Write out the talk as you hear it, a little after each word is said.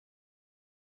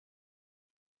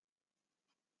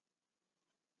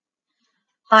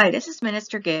Hi, this is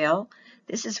Minister Gail.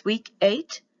 This is week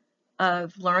 8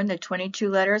 of Learn the 22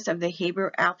 Letters of the Hebrew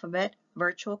Alphabet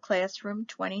Virtual Classroom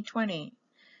 2020.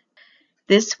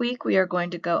 This week we are going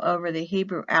to go over the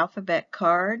Hebrew alphabet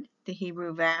card, the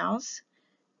Hebrew vowels,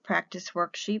 practice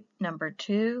worksheet number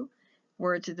 2,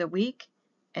 words of the week,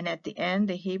 and at the end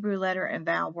the Hebrew letter and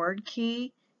vowel word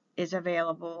key is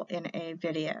available in a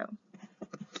video.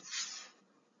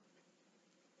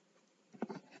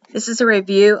 This is a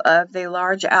review of the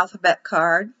large alphabet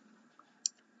card.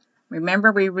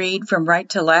 Remember, we read from right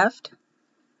to left.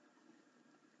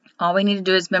 All we need to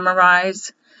do is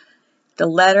memorize the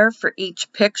letter for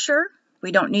each picture.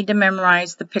 We don't need to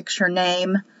memorize the picture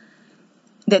name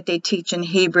that they teach in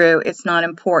Hebrew. It's not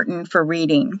important for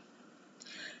reading.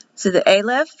 So the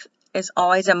Aleph is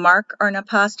always a mark or an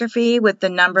apostrophe with the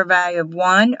number value of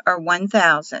 1 or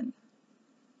 1,000.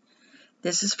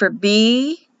 This is for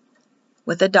B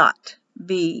with a dot.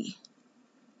 B.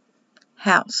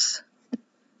 House.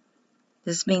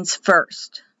 This means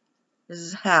first. This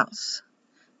is house.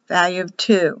 Value of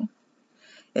 2.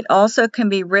 It also can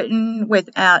be written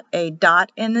without a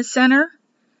dot in the center,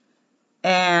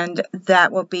 and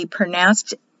that will be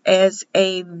pronounced as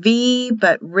a V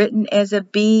but written as a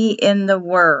B in the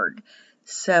word.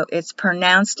 So it's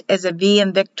pronounced as a V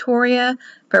in Victoria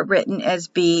but written as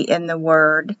B in the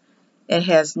word. It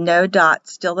has no dot,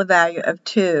 still the value of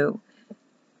 2.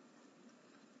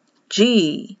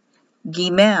 G,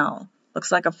 Gimel,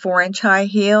 looks like a 4-inch high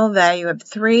heel, value of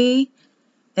 3.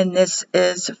 And this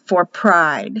is for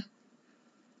pride.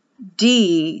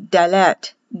 D,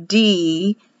 Dalet,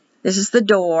 D, this is the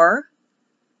door,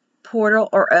 portal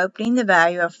or opening, the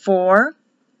value of 4.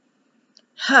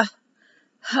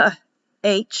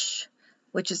 H,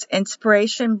 which is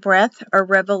inspiration, breath, or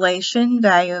revelation,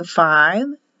 value of 5.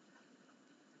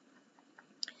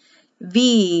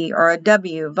 V, or a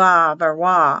W, Vav, or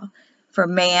Wa, for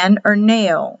man or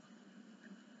nail,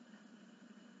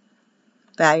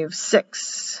 value of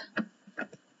 6.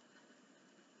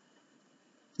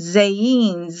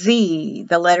 Zayin, Z,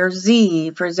 the letter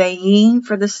Z for Zayin,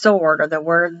 for the sword or the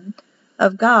word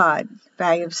of God,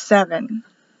 value of 7.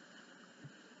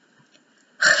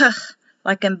 Ch,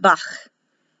 like in Bach,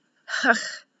 Ch,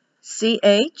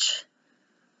 CH,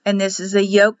 and this is a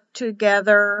yoke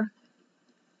together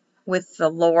with the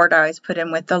Lord. I always put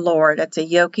in with the Lord. It's a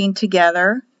yoking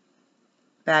together,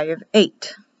 value of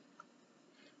 8.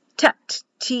 Tet,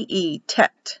 T-E,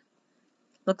 tet.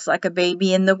 Looks like a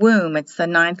baby in the womb. It's the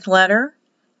 9th letter.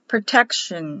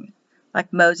 Protection,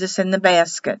 like Moses in the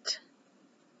basket.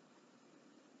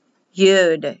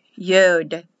 Yod,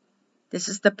 Yod. This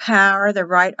is the power, the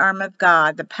right arm of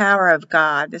God, the power of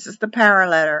God. This is the power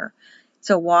letter.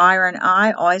 It's a Y or an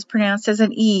I, always pronounced as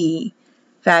an E.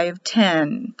 Value of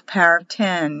 10, the power of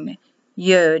 10.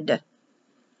 Yod.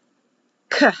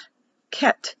 K,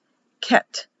 ket,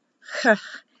 ket, ch.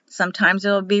 Sometimes it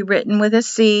will be written with a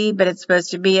C, but it's supposed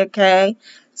to be a K.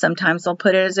 Sometimes they'll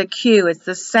put it as a Q. It's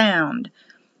the sound.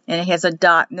 And it has a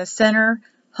dot in the center.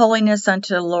 Holiness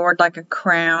unto the Lord like a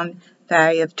crown.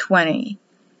 Value of 20.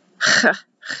 Ch,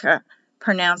 ch.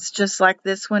 Pronounced just like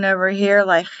this one over here,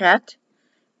 like chet.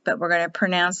 But we're going to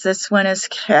pronounce this one as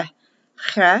ch,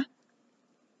 ch.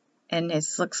 And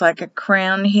this looks like a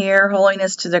crown here.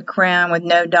 Holiness to the crown with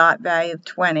no dot, value of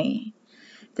 20.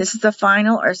 This is the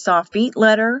final or sofit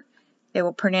letter. It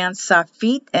will pronounce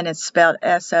sofit, and it's spelled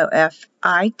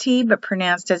S-O-F-I-T, but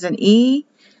pronounced as an E.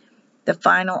 The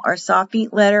final or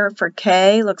sofit letter for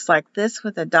K looks like this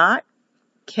with a dot.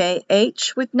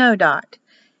 K-H with no dot.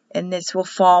 And this will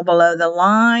fall below the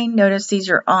line. Notice these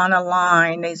are on a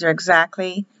line. These are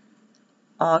exactly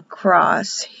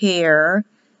across here.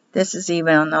 This is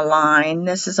even on the line.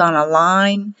 This is on a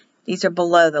line. These are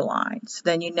below the line. So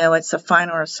then you know it's the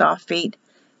final or sofit.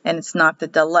 And it's not the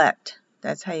Dalet.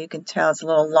 That's how you can tell it's a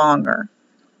little longer.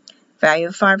 Value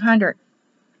of 500.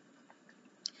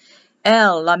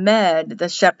 L, Lamed, the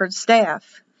shepherd's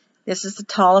staff. This is the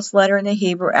tallest letter in the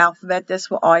Hebrew alphabet. This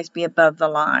will always be above the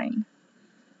line.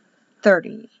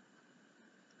 30.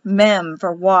 Mem,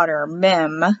 for water,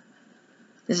 Mem.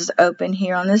 This is open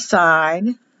here on the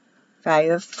side.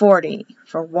 Value of 40,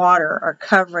 for water or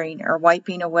covering or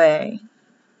wiping away,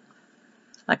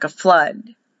 like a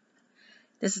flood.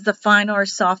 This is the final or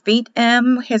sofit.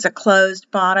 M has a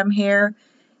closed bottom here.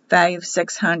 Value of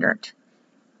 600.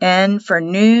 N for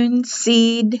noon,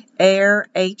 seed, heir,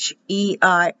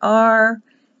 H-E-I-R,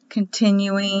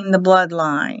 continuing the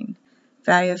bloodline.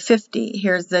 Value of 50.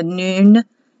 Here's the noon,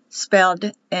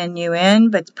 spelled N-U-N,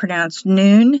 but it's pronounced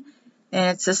noon.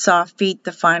 And it's a sofit,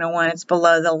 the final one. It's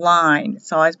below the line.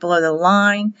 It's always below the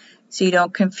line, so you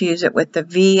don't confuse it with the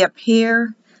V up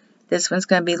here. This one's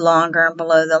going to be longer and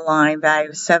below the line, value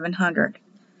of 700.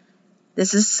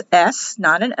 This is S,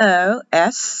 not an O,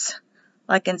 S,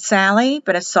 like in Sally,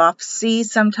 but a soft C.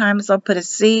 Sometimes they'll put a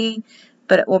C,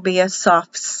 but it will be a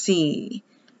soft C,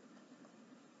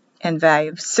 and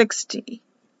value of 60.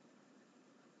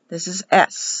 This is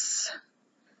S.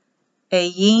 A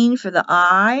yin for the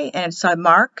I, and it's a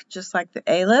mark, just like the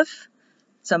aleph.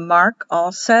 It's a mark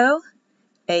also.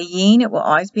 A yin, it will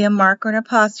always be a mark or an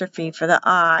apostrophe for the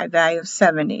I, value of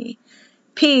 70.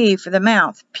 P for the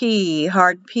mouth, P,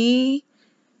 hard P,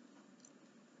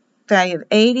 value of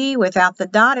 80. Without the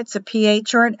dot, it's a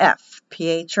PH or an F.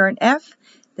 PH or an F,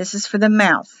 this is for the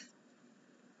mouth.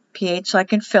 PH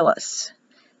like in Phyllis.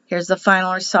 Here's the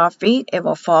final or sofit. It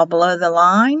will fall below the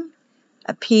line.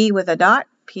 A P with a dot,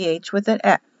 PH with an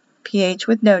F, PH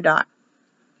with no dot.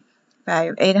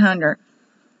 Value of 800.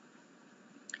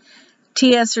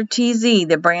 TS or TZ,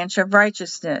 the branch of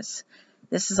righteousness.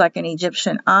 This is like an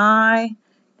Egyptian eye.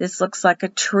 This looks like a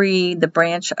tree, the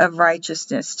branch of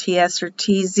righteousness. TS or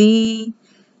TZ.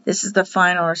 This is the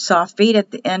final or sofit. At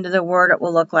the end of the word, it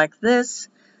will look like this.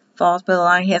 Falls below the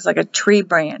line. He has like a tree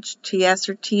branch. TS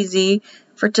or TZ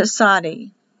for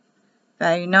Tasadi.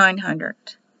 Value 900.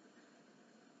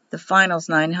 The final is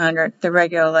 900. The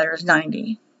regular letter is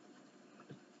 90.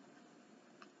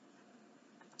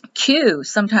 Q,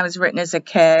 sometimes written as a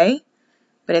K,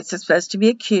 but it's supposed to be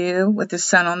a Q with the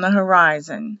sun on the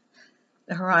horizon.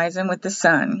 The horizon with the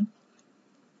sun.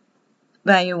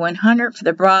 Value 100 for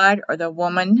the bride or the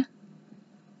woman.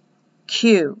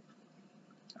 Q,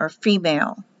 or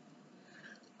female.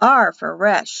 R for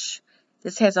resh.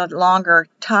 This has a longer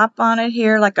top on it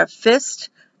here, like a fist,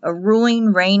 a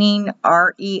ruling, reigning,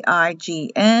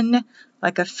 R-E-I-G-N,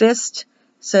 like a fist.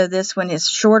 So this one is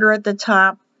shorter at the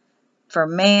top for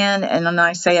man, and when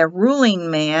I say a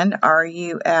ruling man,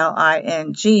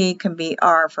 R-U-L-I-N-G, can be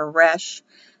R for resh,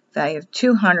 value of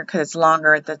 200 because it's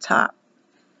longer at the top.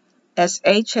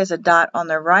 SH has a dot on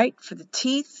the right for the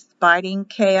teeth, biting,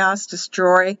 chaos,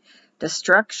 destroy,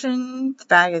 destruction,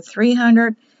 value of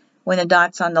 300. When the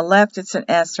dot's on the left, it's an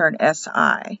S or an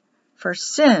SI. For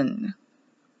sin,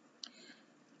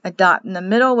 a dot in the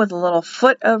middle with a little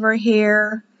foot over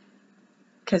here,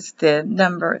 because the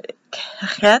number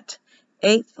chet,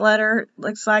 8th letter,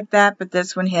 looks like that, but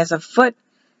this one has a foot,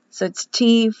 so it's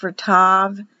T for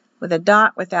tav, with a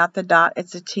dot. Without the dot,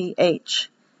 it's a TH,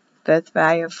 both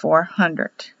value of 400.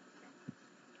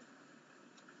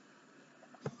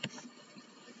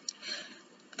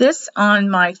 This on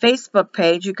my Facebook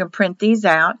page, you can print these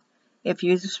out. If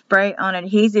you spray on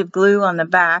adhesive glue on the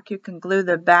back, you can glue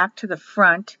the back to the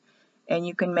front, and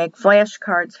you can make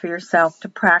flashcards for yourself to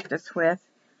practice with.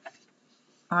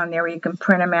 On there where you can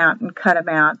print them out and cut them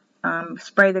out.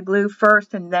 Spray the glue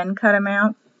first and then cut them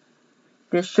out.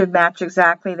 This should match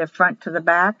exactly the front to the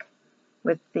back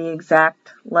with the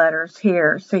exact letters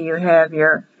here. So you have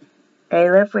your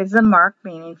aleph with the mark,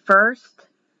 meaning first,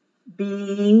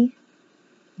 B,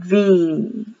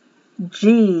 V,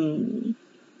 G,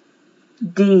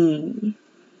 D,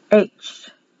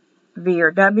 H, V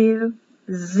or W,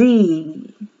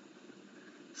 Z,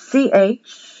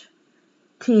 CH,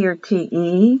 T or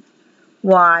TE,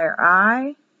 Y or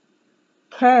I,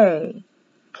 K,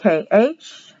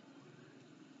 KH,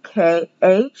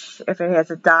 KH, if it has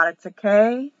a dot, it's a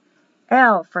K,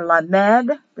 L for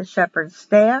lamed, the shepherd's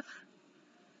staff,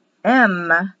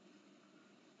 M,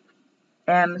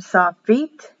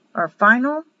 sofit, or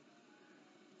final,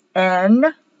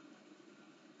 N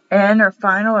or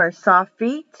final or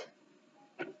sofit,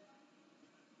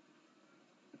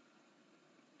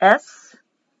 S,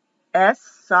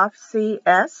 soft C,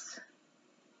 S,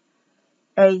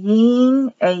 a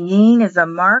yin is a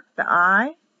mark, the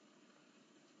I.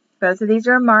 Both of these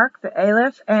are a mark, the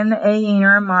aleph and the yin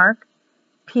are a mark.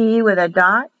 P with a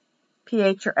dot,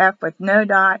 PH or F with no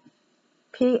dot,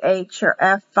 PH or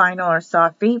F final or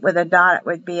sofit with a dot, it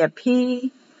would be a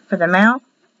P for the mouth.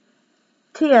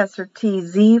 TS or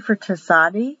TZ for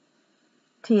Tasadi,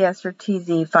 TS or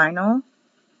TZ final.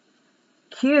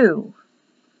 Q,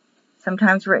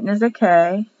 sometimes written as a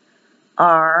K,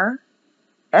 R,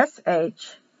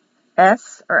 SH,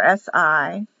 S or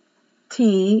SI,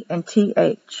 T and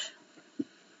TH.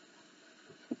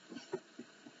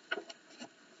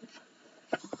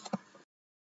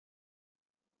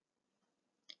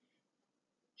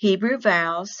 Hebrew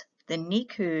vowels, the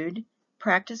Nikud,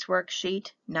 practice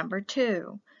worksheet number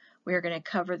 2. We are going to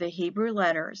cover the Hebrew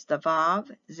letters, the Vav,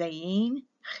 Zayin,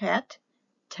 Chet,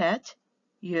 Tet,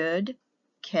 Yud,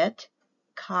 Ket,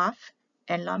 Kaf,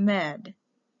 and Lamed.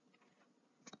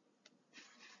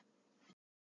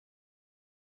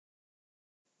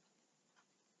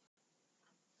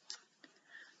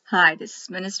 Hi, this is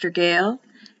Minister Gail.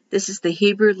 This is the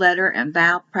Hebrew letter and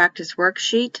vowel practice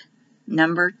worksheet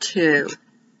number 2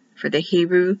 for the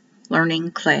Hebrew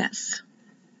learning class.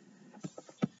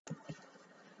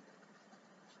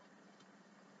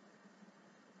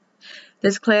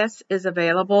 This class is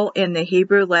available in the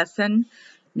Hebrew lesson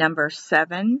number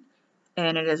 7,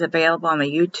 and it is available on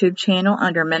the YouTube channel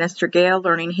under Minister Gail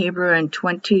Learning Hebrew in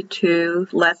 22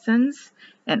 Lessons,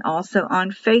 and also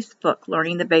on Facebook,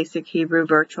 Learning the Basic Hebrew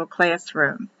Virtual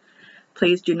Classroom.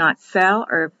 Please do not sell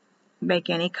or make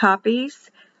any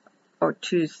copies or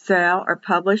to sell or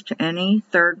publish to any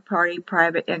third-party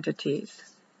private entities.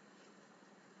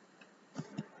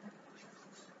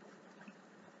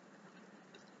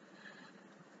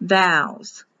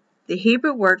 Vowels. The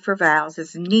Hebrew word for vowels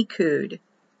is nikud.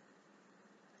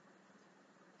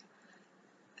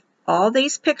 All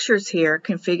these pictures here,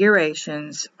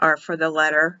 configurations, are for the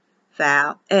letter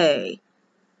vowel A,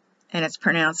 and it's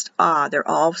pronounced ah. They're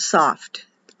all soft.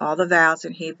 All the vowels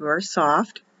in Hebrew are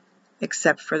soft,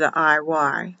 except for the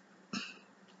IY.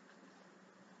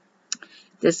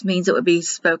 This means it would be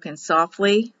spoken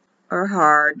softly or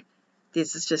hard.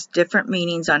 This is just different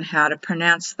meanings on how to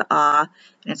pronounce the ah,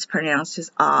 and it's pronounced as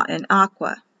ah and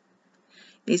aqua.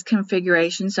 These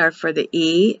configurations are for the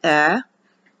E,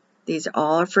 These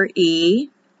all are for E,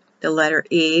 the letter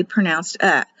E pronounced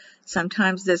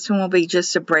Sometimes this one will be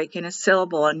just a break in a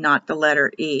syllable and not the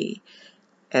letter E,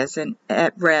 as in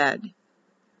red.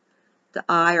 The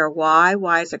I or Y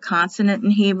is a consonant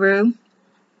in Hebrew,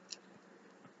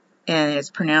 and it's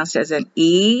pronounced as an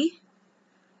E.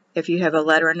 If you have a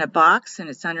letter in a box and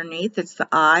it's underneath, it's the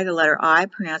I. The letter I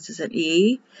pronounced as an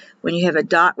E. When you have a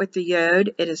dot with the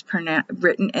yod, it is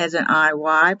written as an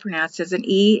IY, pronounced as an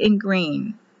E in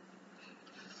green.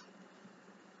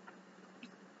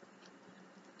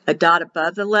 A dot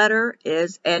above the letter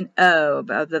is an O.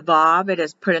 Above the vav, it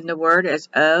is put in the word as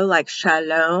O, like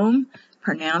shalom,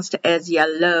 pronounced as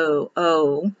yellow,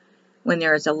 O. When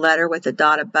there is a letter with a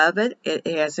dot above it, it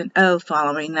has an O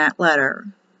following that letter.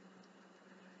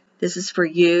 This is for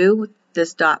U.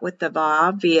 This dot with the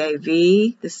vav,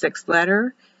 V-A-V, the 6th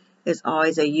letter, is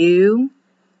always a U.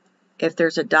 If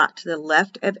there's a dot to the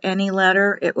left of any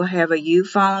letter, it will have a U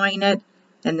following it,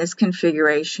 and this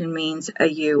configuration means a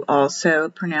U also,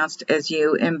 pronounced as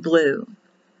U in blue.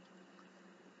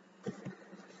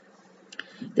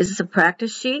 This is a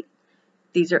practice sheet.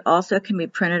 These are also can be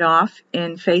printed off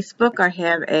in Facebook. I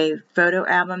have a photo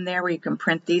album there where you can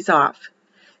print these off.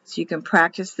 So you can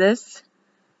practice this.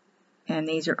 And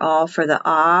these are all for the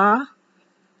ah.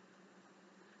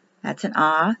 That's an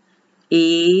ah.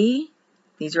 E.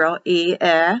 These are all E,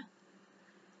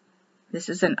 This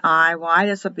is an IY.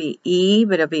 This will be E,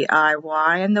 but it'll be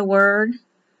IY in the word.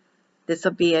 This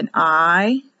will be an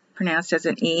I, pronounced as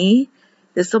an E.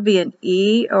 This will be an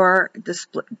E or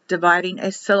dividing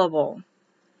a syllable.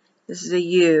 This is a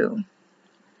U.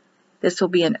 This will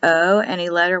be an O. Any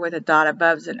letter with a dot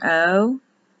above is an O.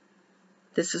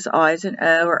 This is always an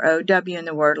O or OW in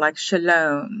the word, like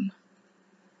shalom.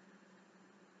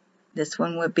 This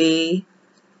one would be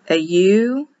a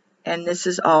U, and this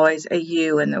is always a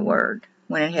U in the word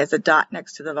when it has a dot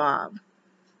next to the vav.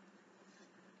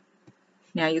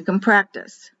 Now you can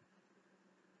practice.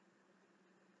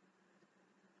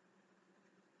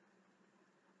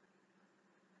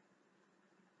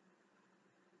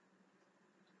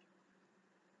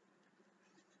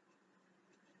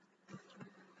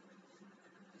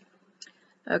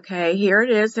 Okay, here it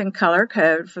is in color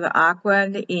code for the aqua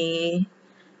and the E,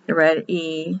 the red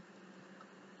E.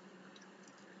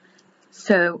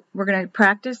 So we're going to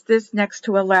practice this next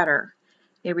to a letter.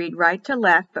 You read right to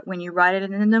left, but when you write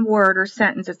it in the word or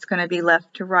sentence, it's going to be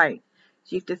left to right.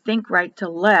 So you have to think right to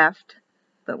left,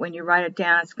 but when you write it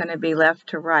down, it's going to be left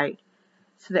to right.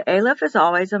 So the aleph is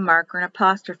always a mark or an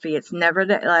apostrophe. It's never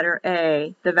the letter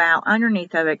A. The vowel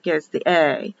underneath of it gives the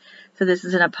A. So this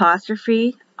is an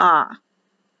apostrophe, ah.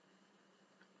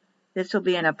 This will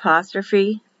be an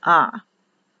apostrophe, ah.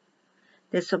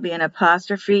 This will be an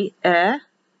apostrophe, an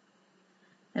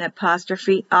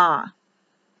apostrophe, ah.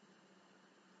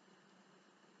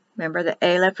 Remember, the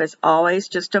aleph is always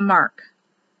just a mark.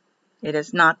 It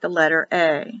is not the letter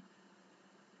A.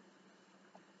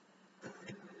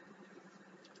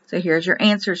 So here's your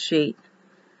answer sheet.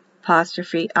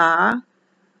 Apostrophe, ah,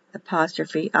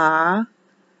 apostrophe, ah,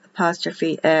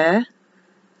 apostrophe,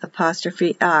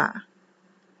 apostrophe, ah.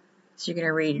 So you're going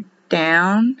to read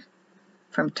down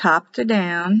from top to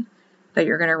down, but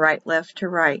you're going to write left to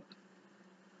right.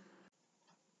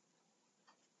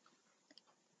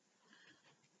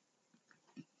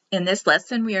 In this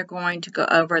lesson, we are going to go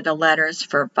over the letters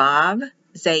for Vav,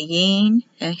 Zayin,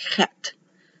 and Chet.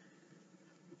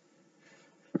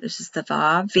 This is the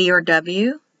vav, V or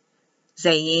W,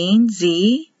 zayin,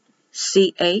 Z,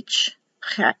 CH,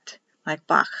 chet, like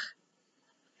Bach.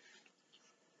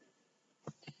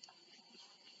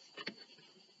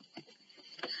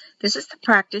 This is the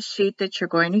practice sheet that you're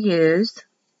going to use.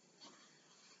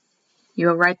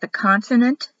 You'll write the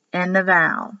consonant and the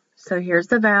vowel. So here's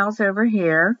the vowels over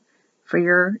here for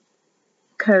your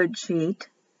code sheet.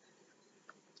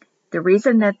 The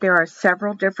reason that there are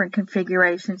several different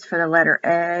configurations for the letter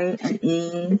A and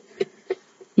E,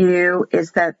 U,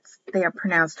 is that they are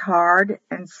pronounced hard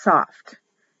and soft.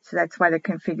 So that's why the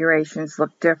configurations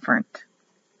look different.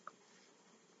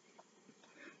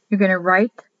 You're going to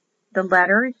write the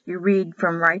letter. You read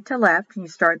from right to left, and you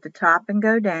start at the top and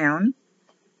go down.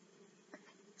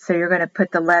 So you're going to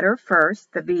put the letter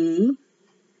first, the V,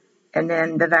 and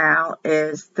then the vowel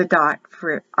is the dot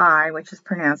for I, which is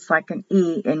pronounced like an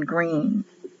E in green.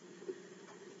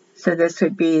 So this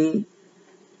would be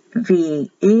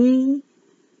V-E,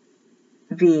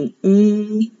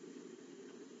 V-E,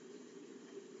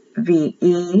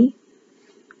 V-E,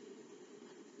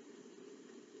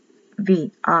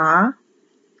 V-A,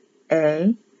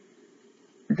 A,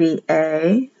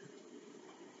 V-A.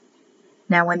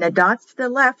 Now when the dot's to the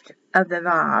left of the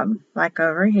vav, like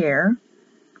over here,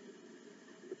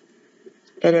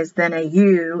 it is then a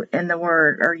U in the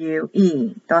word, or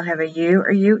U-E. They'll have a U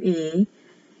or U-E.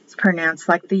 It's pronounced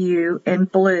like the U in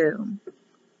blue.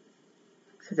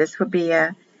 So this would be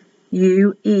a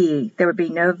U-E. There would be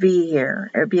no V here.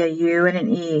 It would be a U and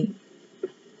an E.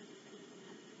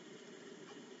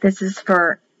 This is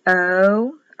for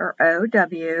O or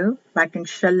O-W, like in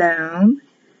shalom.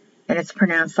 And it's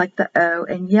pronounced like the O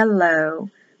in yellow.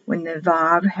 When the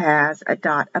vav has a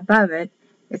dot above it,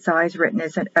 it's always written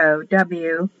as an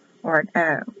O-W or an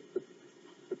O.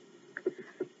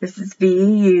 This is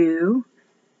V-U.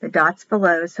 The dot's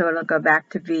below, so it'll go back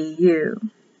to V-U.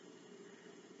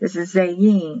 This is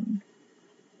zayin,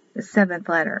 the 7th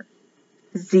letter.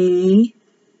 Z-U.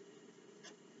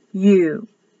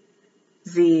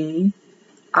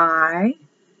 Z-I.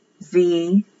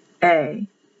 Z-A.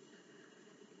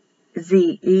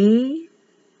 Z-E.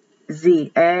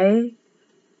 Z-A.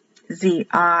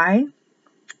 Z-I.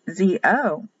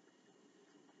 Z-O.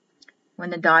 When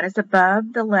the dot is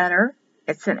above the letter,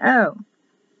 it's an O.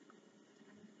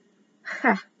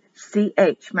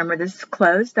 C-H. Remember, this is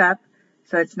closed up,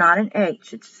 so it's not an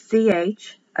H. It's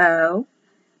C-H-O,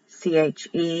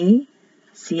 C-H-E,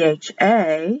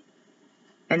 C-H-A,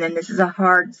 and then this is a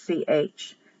hard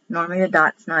C-H. Normally the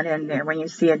dot's not in there. When you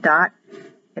see a dot,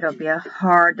 it'll be a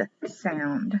hard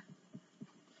sound.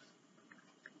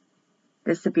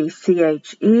 This would be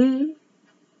C-H-E,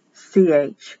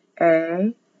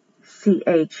 C-H-A,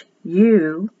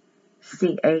 C-H-U,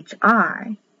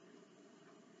 C-H-I,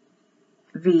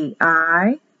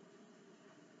 V-I,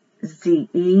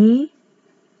 Z-E,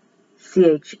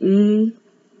 C-H-E,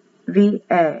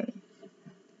 V-A.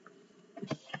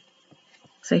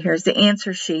 So here's the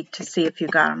answer sheet to see if you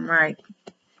got them right.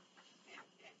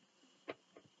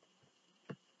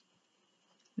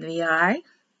 V-I,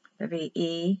 the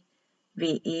V-E,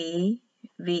 V-E,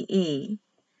 V-E,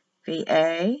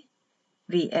 V-A,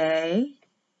 V-A,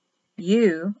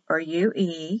 U or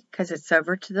U-E, because it's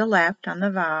over to the left on the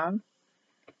vav.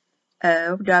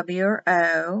 O, W or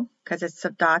O, because it's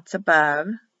the dots above.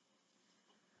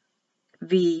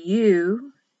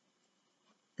 V-U,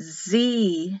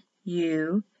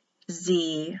 Z-U,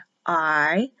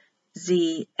 Z-I,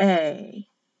 Z-A.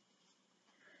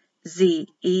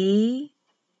 Z-E,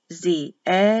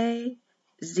 Z-A,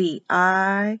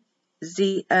 Z-I,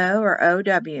 Z-O or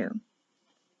O-W.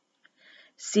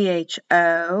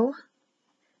 C-H-O,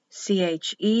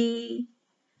 C-H-E,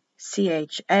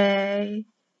 C-H-A,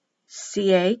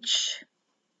 C-H,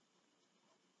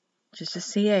 just a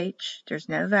C-H, there's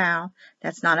no vowel,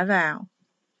 that's not a vowel.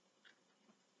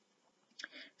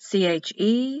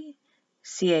 C-H-E,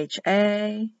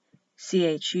 C-H-A,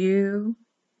 C-H-U,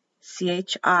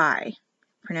 C-H-I,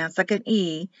 pronounced like an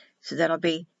E, so that'll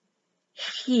be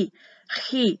he,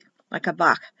 like a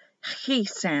Bach, he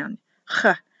sound,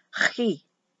 he.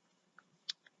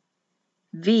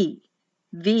 V,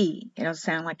 it'll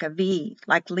sound like a V,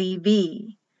 like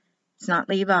Levi. It's not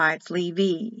Levi, it's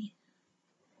Levi.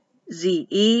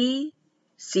 Z-E,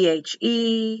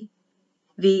 C-H-E,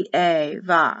 V-A,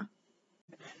 va.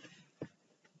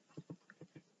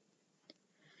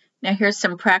 Now here's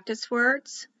some practice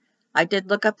words. I did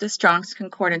look up the Strong's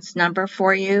Concordance number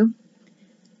for you.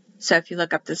 So if you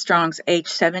look up the Strong's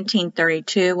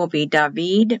H1732 will be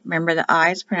David. Remember the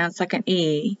I is pronounced like an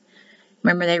E.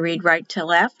 Remember they read right to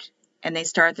left and they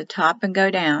start at the top and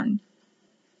go down.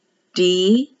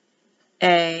 D-A-V-I-D.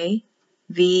 A-V-I-D,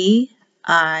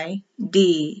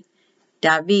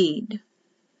 David.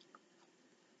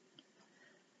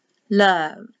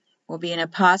 Love will be an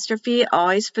apostrophe,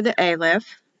 always for the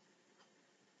aleph.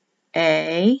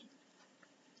 A,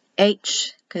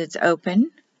 H, because it's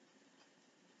open.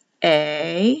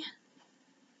 A.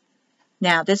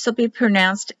 Now this will be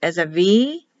pronounced as a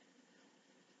V,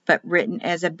 but written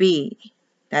as a B.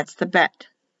 That's the bet.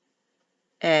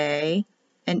 A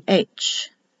and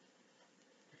H.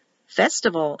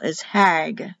 Festival is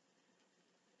Hag.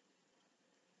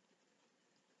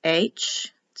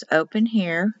 H, it's open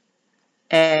here.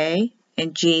 A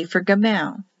and G for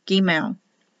Gimel. Gimel.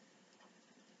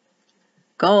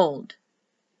 Gold.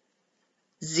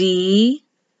 Z,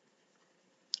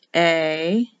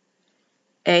 A,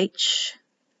 H,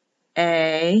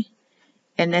 A,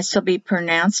 and this will be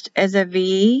pronounced as a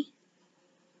V,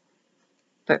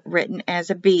 but written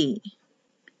as a B.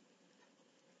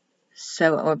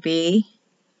 So it will be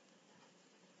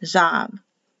Zav,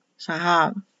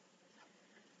 Zahav.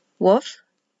 Wolf,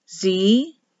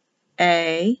 Z,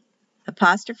 A,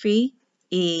 apostrophe,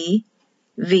 E,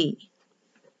 V.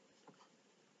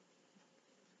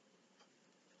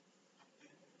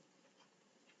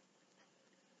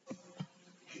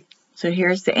 So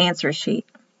here's the answer sheet.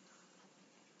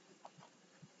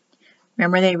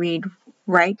 Remember, they read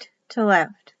right to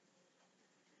left.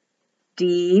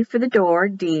 D for the door,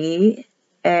 D,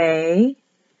 A,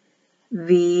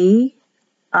 V,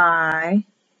 I,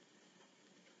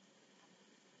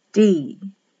 D.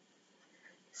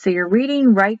 So you're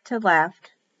reading right to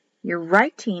left. You're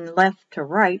writing left to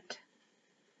right.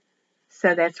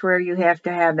 So that's where you have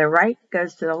to have the right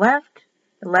goes to the left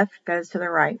goes to the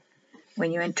right.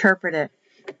 When you interpret it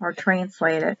or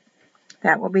translate it,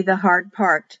 that will be the hard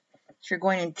part. So you're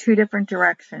going in two different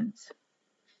directions.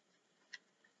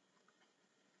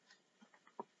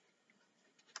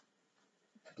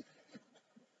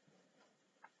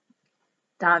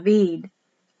 David,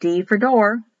 D for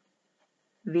door,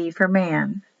 V for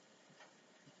man.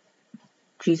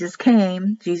 Jesus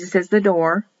came, Jesus is the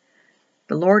door,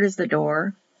 the Lord is the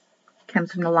door,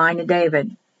 comes from the line of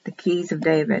David, the keys of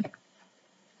David.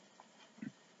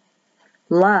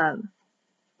 Love,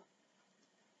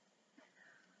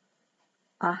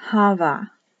 Ahava,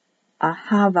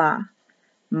 Ahava,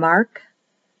 Mark,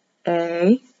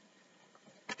 A,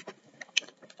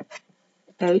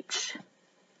 H,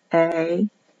 A,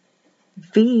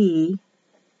 V,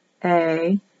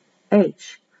 A,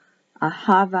 H.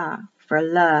 Ahava for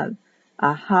love.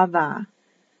 Ahava.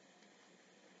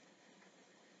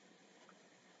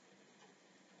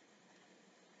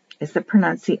 Is the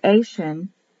pronunciation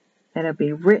that'll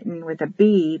be written with a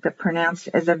B but pronounced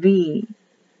as a V.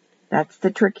 That's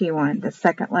the tricky one, the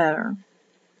second letter.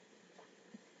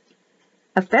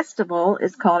 A festival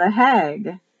is called a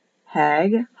Hag.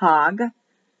 Hag, Hog,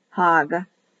 Hog.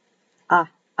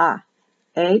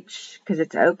 H, because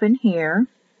it's open here.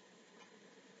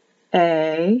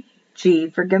 A, G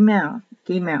for Gimel,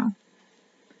 Gimel.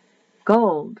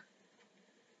 Gold.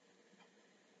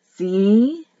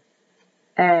 Z,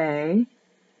 A,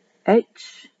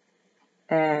 H,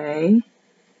 A,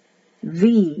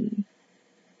 V.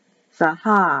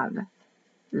 Zahav,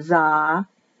 Zahav.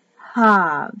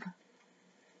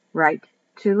 Right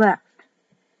to left.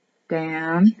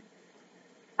 Down,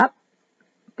 up,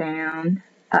 down,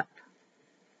 up.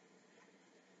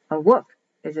 A wolf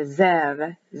is a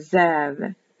Zev,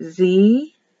 Zev.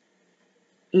 Z,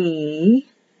 E,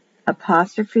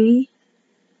 apostrophe,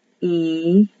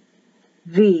 E,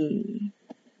 V.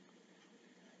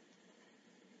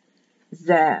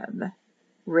 Zev.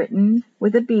 Written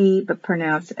with a B but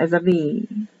pronounced as a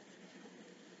V.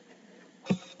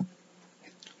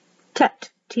 Tet,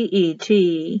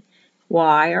 T-E-T,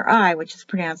 Y or I, which is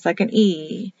pronounced like an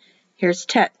E. Here's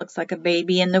Tet, looks like a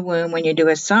baby in the womb when you do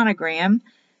a sonogram.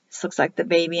 This looks like the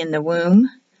baby in the womb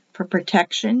for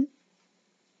protection.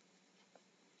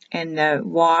 And the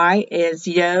Y is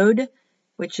Yod,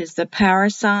 which is the power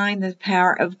sign, the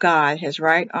power of God, his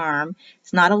right arm.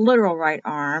 It's not a literal right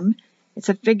arm. It's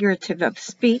a figurative of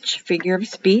speech, figure of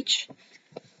speech.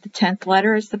 The 10th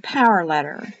letter is the power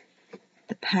letter,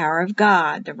 the power of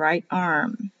God, the right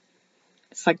arm.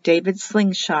 It's like David's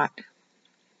slingshot.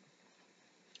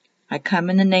 I come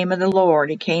in the name of the Lord.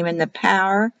 He came in the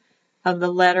power of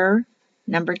the letter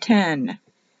number 10.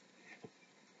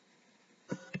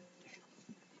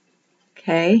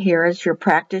 Okay, here is your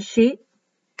practice sheet.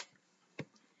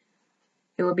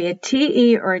 It will be a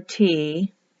T-E or a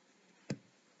T.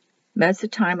 Most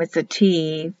of the time it's a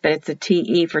T, but it's a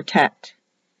T-E for Tet.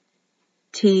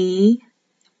 T-A.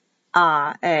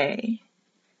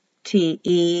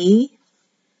 T-E.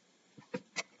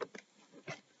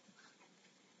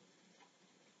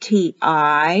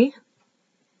 T-I,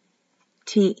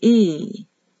 T-E,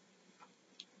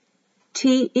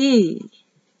 T-E,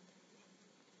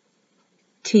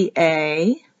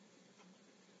 T-A,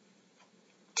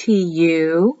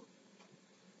 T-U,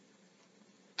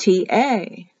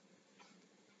 T-A,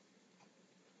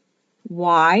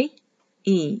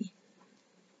 Y-E,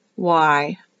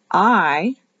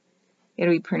 Y-I,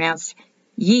 it'll be pronounced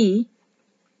ye,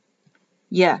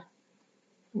 yeah,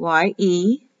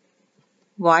 Y-E,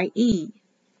 Y-E,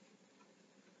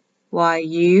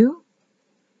 Y-U,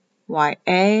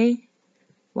 Y-A,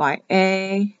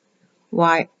 Y-A,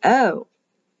 Y-O.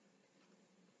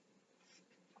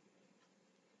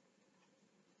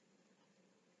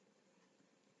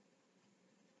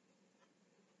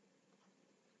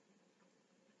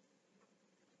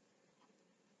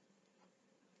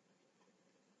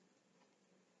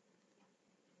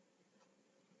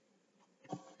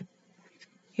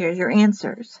 Here's your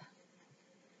answers.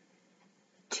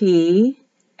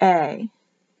 T-A,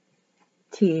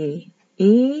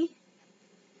 T-E,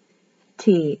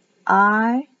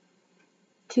 T-I,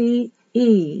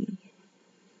 T-E,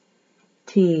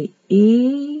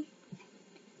 T-E,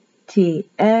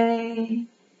 T-A,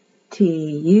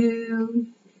 T-U,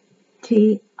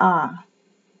 T-I.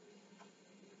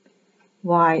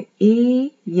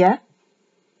 Y-E, yeah.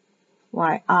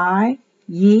 Y-I,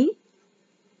 ye.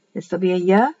 This will be a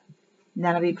yeah, and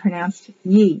that'll be pronounced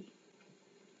ye.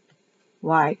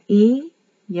 Y-E,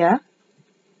 yeah,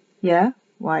 yeah.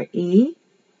 Y-E,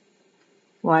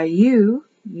 Y-U,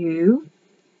 you.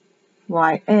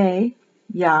 Y-A,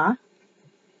 ya.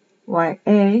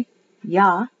 Y-A,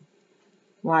 ya.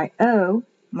 Y-O,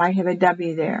 might have a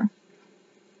W there.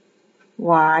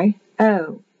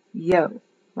 Y-O, yo,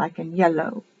 like in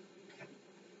yellow.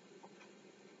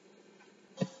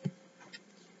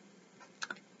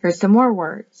 Here's some more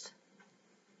words.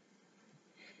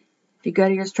 If you go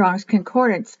to your Strong's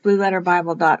Concordance,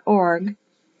 blueletterbible.org,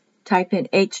 type in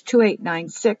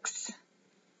H2896,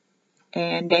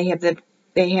 and they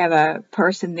have a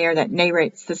person there that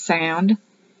narrates the sound,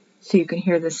 so you can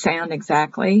hear the sound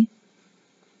exactly.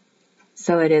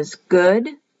 So it is good,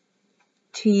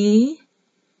 T-O,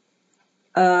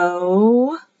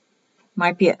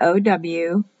 might be an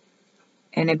O-W,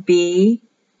 and a B,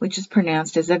 which is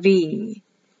pronounced as a V.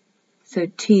 So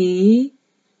T,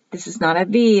 this is not a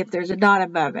V if there's a dot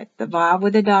above it. The vowel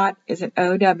with a dot is an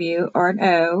O-W or an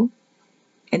O,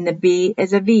 and the B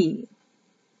is a V.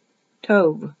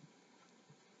 Tov.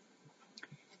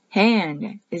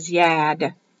 Hand is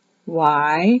yad.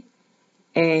 Y-A-D.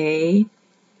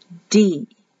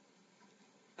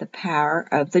 The power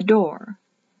of the door.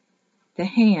 The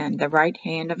hand, the right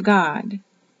hand of God.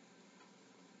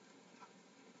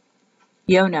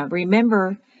 Yonah.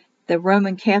 Remember, the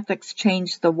Roman Catholics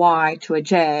changed the Y to a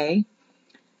J.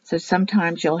 So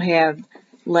sometimes you'll have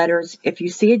letters. If you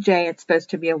see a J, it's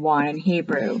supposed to be a Y in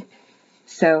Hebrew.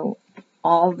 So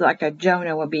all like a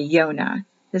Jonah will be Yonah.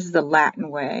 This is the Latin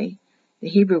way. The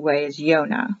Hebrew way is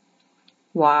Yonah.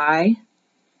 Y-O-N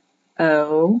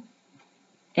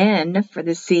for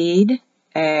the seed.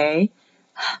 A-H.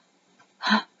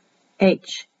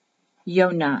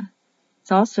 Yonah.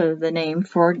 It's also the name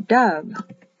for dove.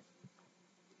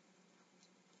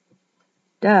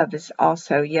 Dove is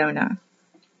also Yonah.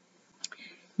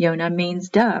 Yonah means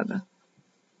dove.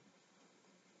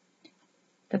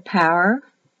 The power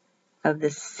of the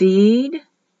seed,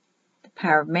 the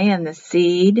power of man, the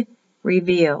seed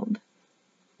revealed.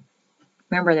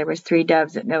 Remember, there was 3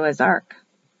 doves at Noah's Ark.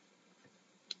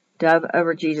 Dove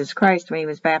over Jesus Christ when he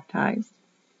was baptized.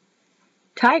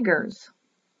 Tigers.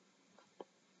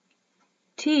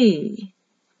 T-I-Y-G-E-R-I-Y-S.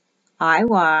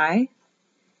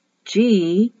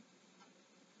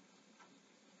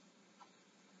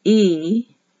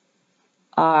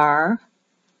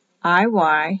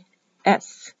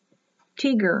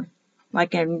 Tiger,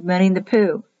 like in Winnie the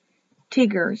Pooh.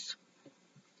 Tigers.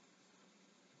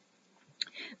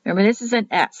 Remember, this is an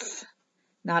S,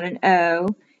 not an O.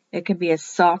 It could be a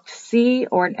soft C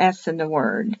or an S in the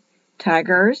word.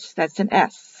 Tigers, that's an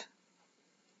S.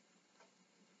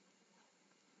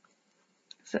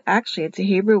 So actually, it's a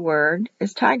Hebrew word.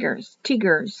 It's tigers,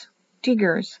 tigers,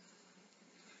 tigers.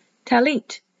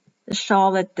 Talit, the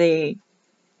shawl that the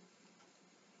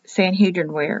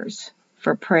Sanhedrin wears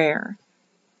for prayer.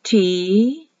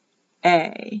 T-A-L-L,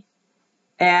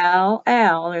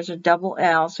 there's a double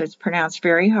L, so it's pronounced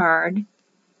very hard.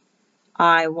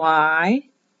 I-Y-T,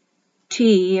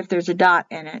 if there's a dot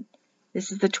in it.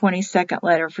 This is the 22nd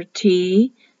letter for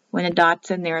T. When a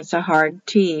dot's in there, it's a hard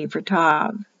T for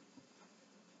Tav.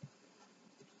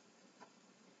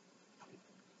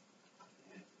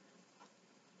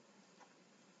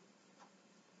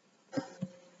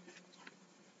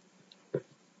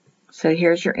 So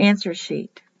here's your answer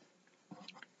sheet.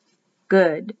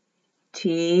 Good.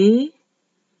 T-O-W-V.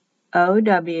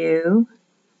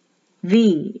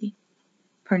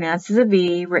 Pronounced as a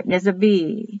V, written as a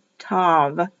V.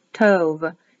 Tov,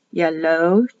 tov.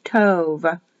 Yellow,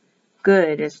 tov.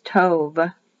 Good is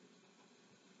tov.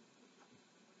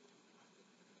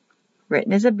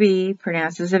 Written as a B,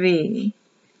 pronounced as a V.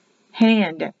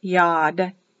 Hand,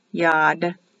 yad,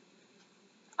 yad.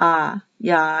 Ah,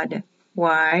 yad,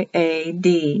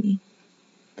 Y-A-D.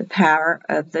 The power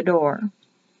of the door.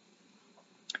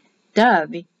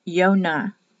 Dove,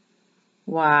 Yonah.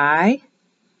 Y-O-N-A-H.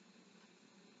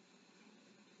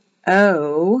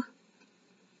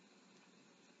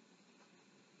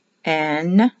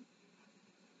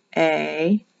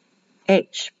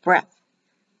 Breath.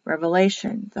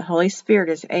 Revelation. The Holy Spirit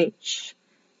is H.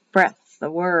 Breath, the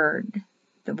word.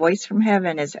 The voice from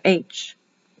heaven is H.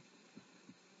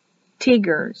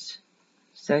 Tigers.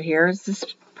 So here's this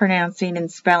pronouncing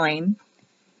and spelling.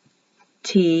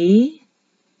 T-I-Y-G-E.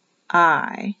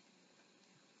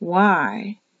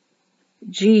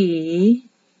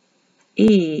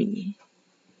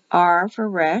 R for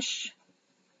resh,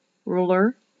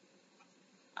 ruler.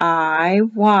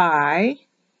 I-Y-S.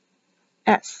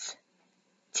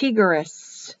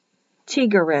 Tigris,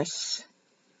 tigris,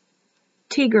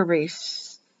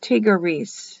 tigris,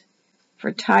 tigris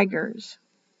for tigers.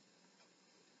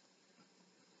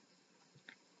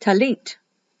 Talit,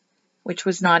 which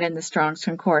was not in the Strong's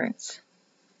Concordance.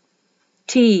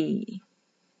 T-A-L,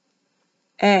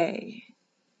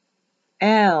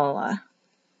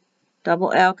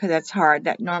 double L because that's hard.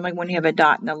 That normally when you have a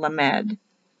dot in the lamed.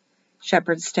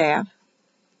 Shepherd's staff.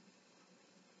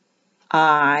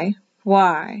 I-Y-T.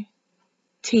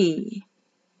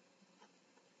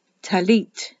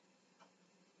 Talit.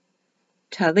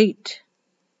 Talit.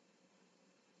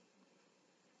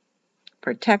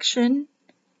 Protection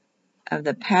of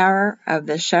the power of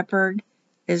the shepherd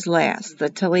is last. The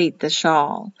talit, the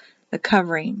shawl, the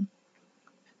covering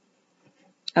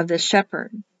of the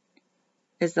shepherd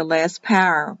is the last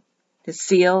power. The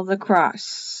seal of the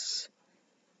cross.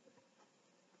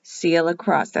 Seal of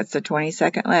cross. That's the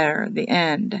 22nd letter, the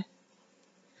end.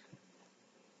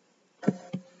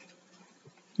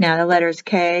 Now the letters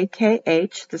K,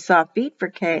 KH, the soft beat for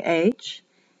KH,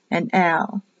 and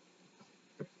L.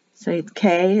 So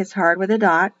K is hard with a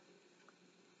dot.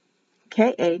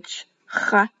 KH,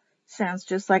 ch, sounds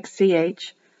just like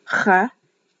CH, ch,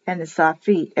 and the soft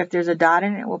beat. If there's a dot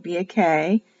in it, it will be a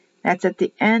K. That's at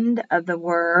the end of the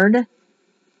word.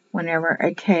 Whenever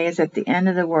a K is at the end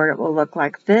of the word, it will look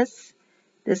like this.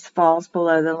 This falls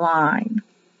below the line.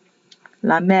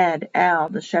 Lamed, L,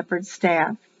 the shepherd's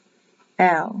staff,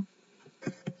 L.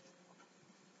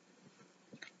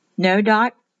 No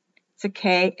dot, it's a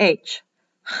KH.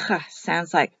 Ch,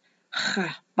 sounds like ch,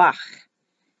 bach.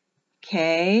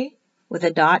 K with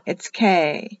a dot, it's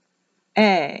K.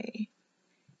 A.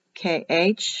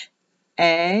 KH,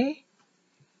 A,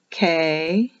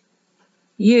 K,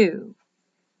 U.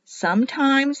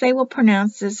 Sometimes they will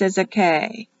pronounce this as a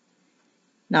K,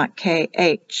 not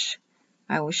KH.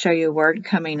 I will show you a word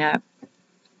coming up.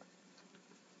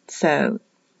 So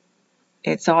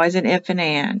it's always an if and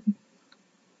an.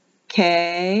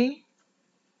 K,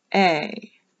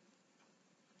 A,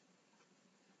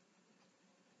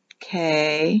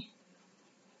 K,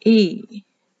 E,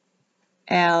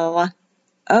 L,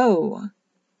 O.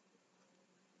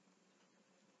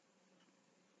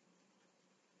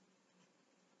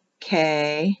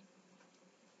 K,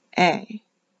 A,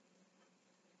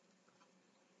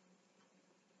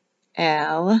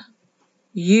 L,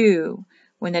 U.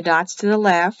 When the dot's to the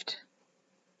left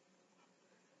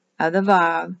of the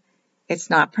vav, it's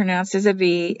not pronounced as a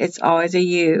V, it's always a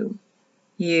U.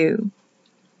 U.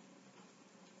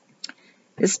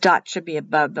 This dot should be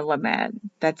above the lamed.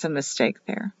 That's a mistake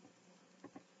there.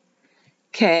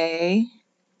 K,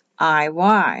 I,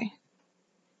 Y,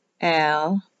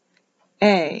 L,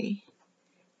 A,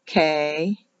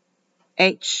 K,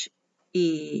 H,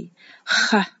 E,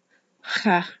 Ch, Ch,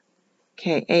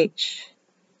 K, H,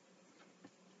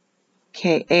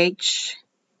 K, H,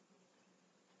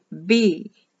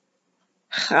 B,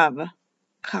 Chav,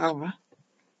 Chav,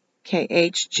 K,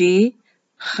 H, G,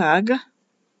 Chag,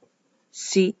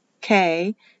 C,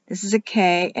 K, this is a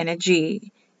K and a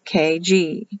G, K,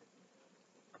 G,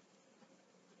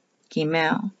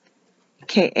 Gimel,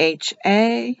 K, H,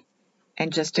 A,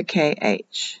 and just a K,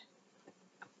 H.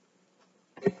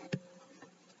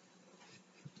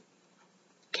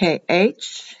 K,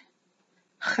 H,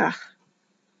 Cha,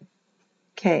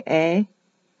 K, A,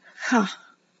 Cha,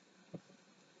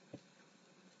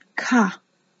 Ka,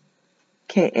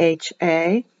 K, H,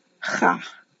 A, cha.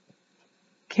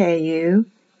 Ku,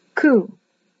 ku.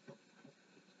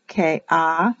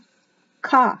 Ka,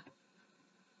 ka.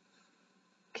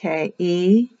 Ke,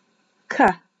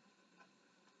 ka.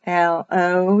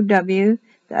 L-O-W,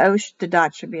 the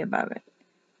dot should be above it.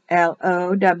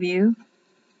 L-O-W-K-I,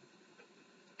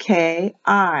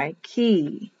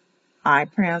 key. I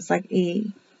pronounced like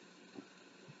E.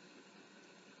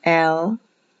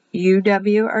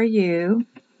 L-U-W or U.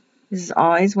 This is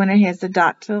always when it has the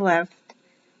dot to the left.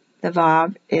 The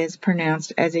vav is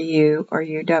pronounced as a U or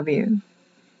U-W.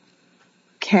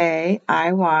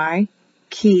 K-I-Y,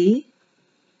 key.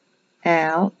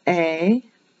 L-A,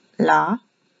 la.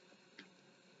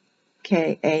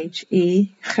 K-H-E,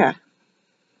 ch.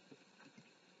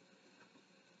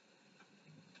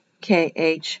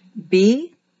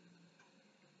 K-H-B,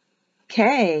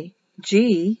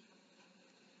 K-G,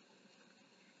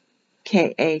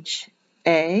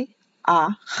 K-H-A,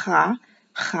 cha,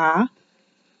 cha,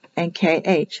 and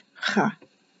K-H, cha.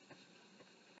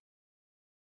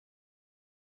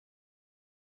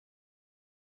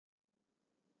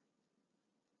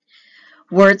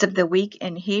 Words of the week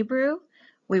in Hebrew.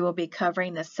 We will be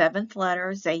covering the 7th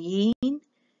letter, Zayin,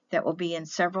 that will be in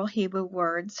several Hebrew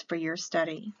words for your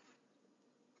study.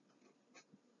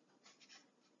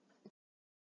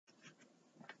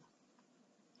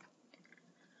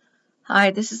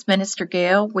 Hi, this is Minister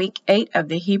Gail, week 8 of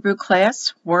the Hebrew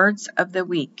class, Words of the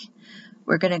Week.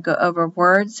 We're going to go over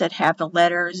words that have the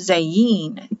letter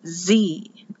Zayin,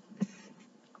 Z.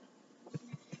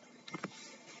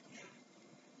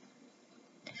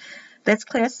 This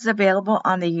class is available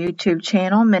on the YouTube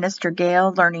channel, Minister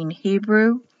Gail Learning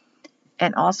Hebrew,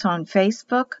 and also on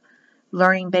Facebook,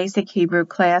 Learning Basic Hebrew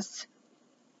Class,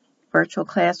 Virtual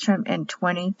Classroom in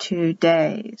 22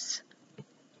 days.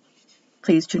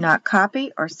 Please do not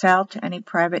copy or sell to any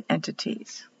private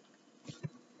entities.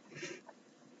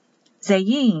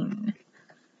 Zayin,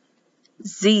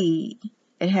 Z.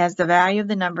 It has the value of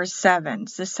the number 7.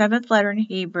 So the 7th letter in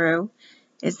Hebrew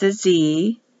is the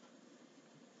Z,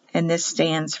 and this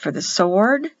stands for the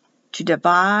sword, to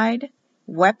divide,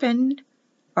 weapon,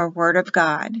 or word of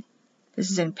God. This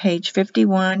is in page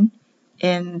 51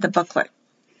 in the booklet.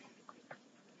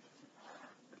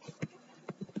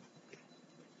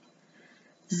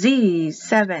 Z,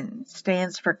 7,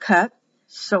 stands for cut,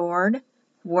 sword,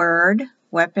 word,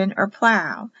 weapon, or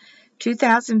plow.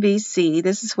 2000 BC,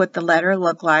 this is what the letter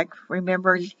looked like.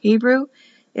 Remember, Hebrew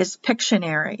is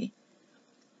Pictionary.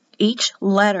 Each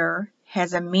letter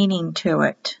has a meaning to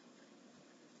it.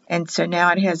 And so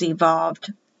now it has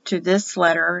evolved to this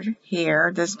letter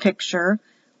here, this picture,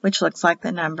 which looks like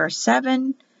the number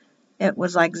 7. It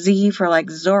was like Z for like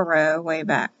Zorro way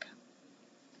back.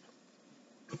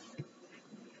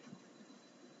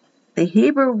 The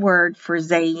Hebrew word for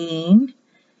Zayin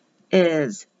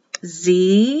is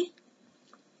Z-A-Y-I-N.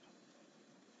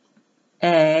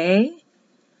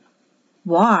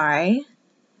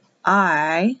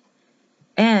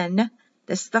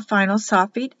 This is the final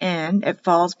sofit N. It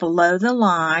falls below the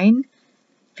line.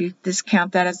 If you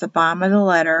discount that as the bottom of the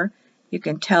letter, you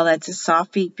can tell that's a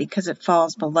sofit because it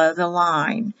falls below the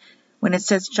line. When it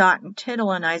says jot and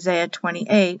tittle in Isaiah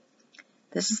 28,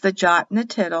 this is the jot and the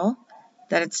tittle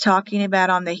that it's talking about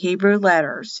on the Hebrew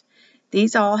letters.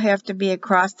 These all have to be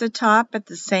across the top at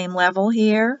the same level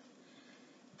here.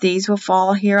 These will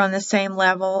fall here on the same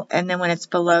level, and then when it's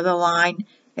below the line,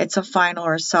 it's a final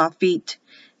or sofit.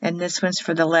 And this one's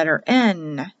for the letter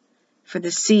N, for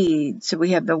the seed. So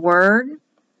we have the word,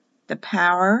 the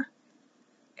power,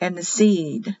 and the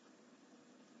seed.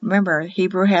 Remember,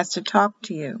 Hebrew has to talk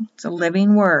to you. It's a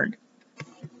living word.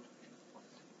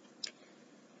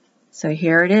 So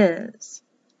here it is.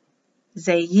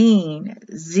 Zayin,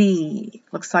 Z,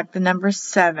 looks like the number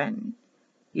 7.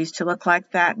 Used to look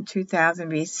like that in 2000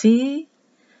 BC.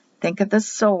 Think of the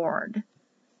sword.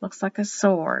 Looks like a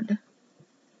sword.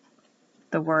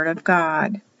 The Word of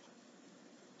God.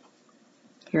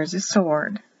 Here's a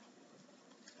sword.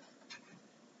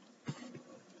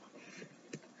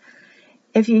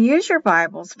 If you use your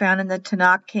Bibles found in the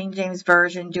Tanakh, King James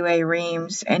Version, Douay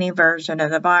Rheims, any version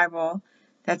of the Bible,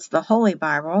 that's the Holy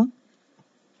Bible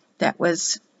that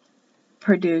was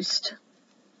produced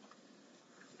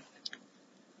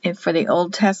for the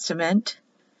Old Testament.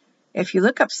 If you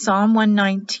look up Psalm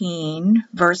 119,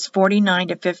 verse 49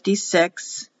 to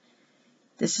 56,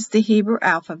 this is the Hebrew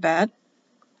alphabet,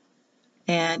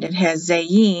 and it has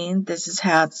Zayin. This is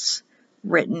how it's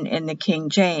written in the King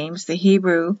James. The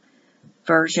Hebrew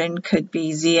version could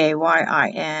be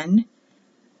Z-A-Y-I-N,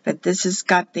 but this has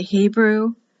got the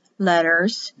Hebrew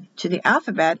letters to the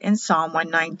alphabet in Psalm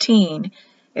 119.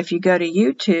 If you go to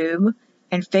YouTube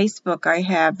and Facebook, I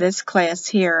have this class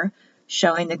here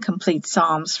showing the complete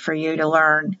Psalms for you to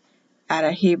learn out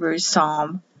of Hebrews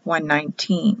Psalm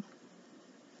 119.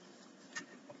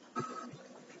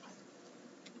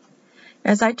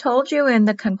 As I told you in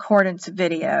the concordance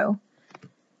video,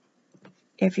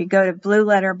 if you go to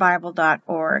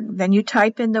blueletterbible.org, then you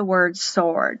type in the word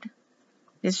sword.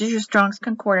 This is your Strong's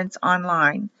Concordance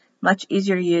online, much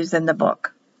easier to use than the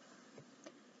book.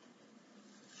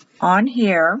 On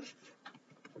here,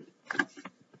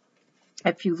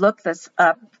 if you look this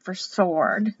up for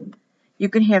sword, you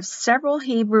can have several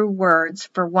Hebrew words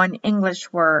for one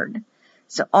English word.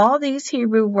 So all these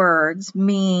Hebrew words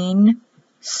mean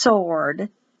sword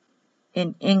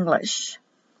in English.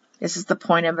 This is the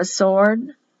point of a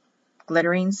sword,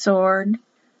 glittering sword.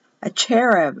 A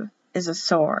cherub is a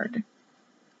sword.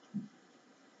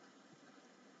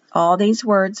 All these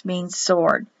words mean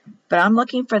sword, but I'm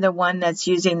looking for the one that's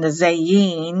using the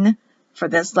zayin for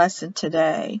this lesson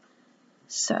today.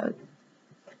 So,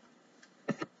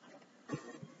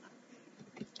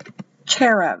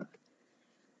 cherub,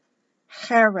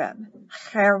 cherub,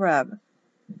 cherub.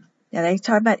 Now they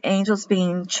talk about angels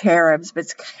being cherubs, but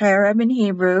it's cherub in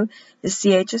Hebrew. The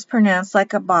CH is pronounced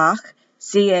like a bach,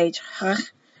 CH,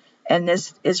 and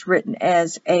this is written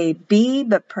as a B,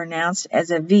 but pronounced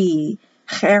as a V.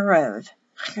 Cherub,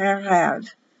 cherub.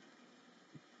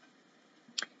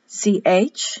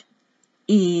 C-H-E-R-E-V,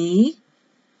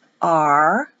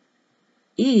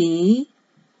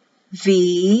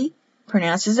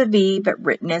 pronounced as a V, but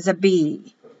written as a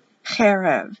B.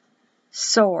 Cherub,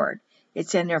 sword.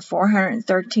 It's in there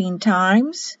 413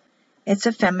 times. It's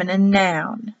a feminine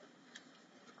noun.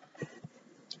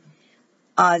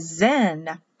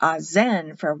 Azen,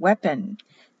 azen for weapon.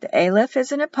 The aleph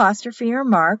is an apostrophe or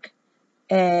mark.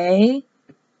 A-Z-E-N.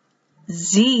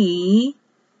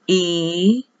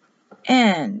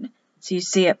 So you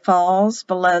see it falls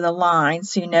below the line,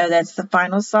 so you know that's the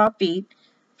final sofit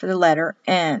for the letter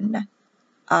N.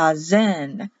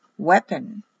 Azen,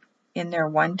 weapon, in there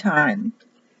one time.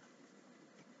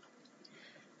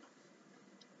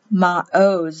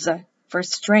 Ma'oz for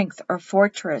strength or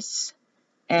fortress.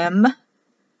 M-A.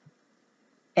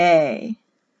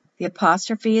 The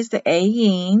apostrophe is the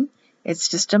ayin. It's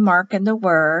just a mark in the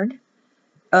word.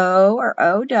 O or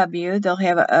O-W, they'll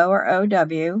have a O or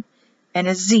O-W, and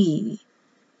a Z.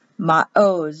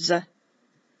 Ma'oz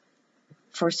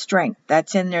for strength.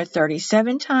 That's in there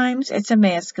 37 times. It's a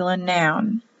masculine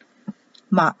noun.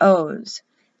 Ma'oz.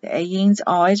 The ayin's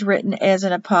always written as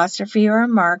an apostrophe or a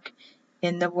mark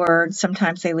in the word.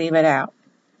 Sometimes they leave it out.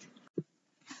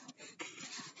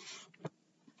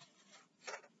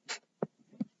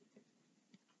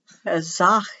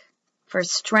 Zach for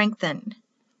strengthen.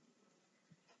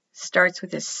 Starts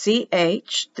with a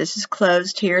CH. This is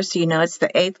closed here, so you know it's the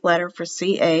 8th letter for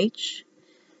CH.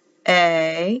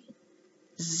 A,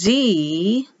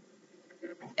 Z,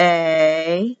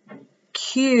 A,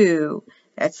 Q.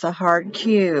 That's the hard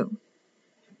Q.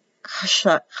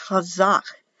 Chazak,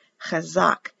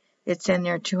 chazak. It's in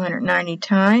there 290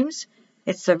 times.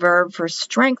 It's the verb for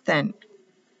strengthen.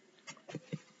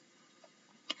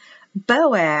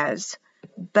 Boaz,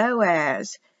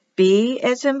 Boaz. B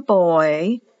as in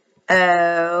boy.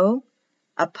 O,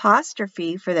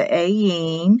 apostrophe for the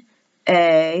ayin,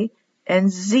 A, and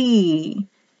Z.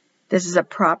 This is a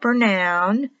proper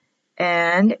noun,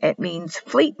 and it means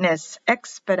fleetness,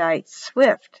 expedite,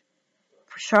 swift,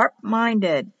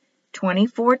 sharp-minded,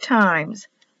 24 times.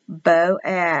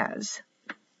 Boaz,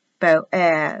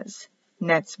 Boaz. And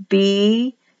that's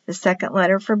B, the second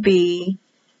letter for B,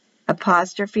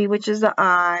 apostrophe, which is the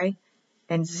I,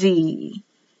 and Z.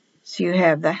 So you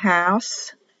have the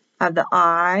house of the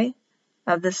eye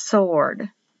of the sword.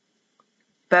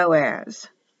 Boaz.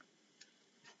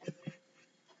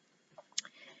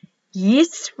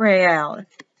 Yisrael.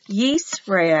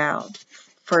 Yisrael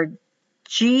for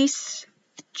Jezreel.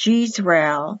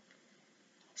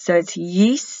 So it's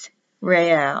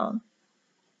Yisrael.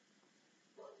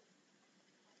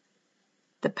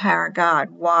 The power of God.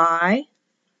 Y,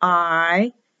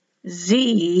 I,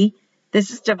 Z. This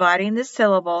is dividing the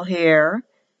syllable here.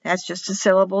 That's just a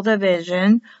syllable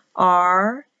division.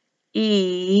 R,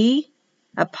 E,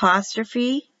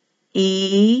 apostrophe,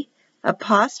 E,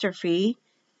 apostrophe,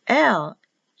 L.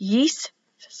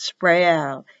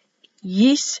 Yisrael.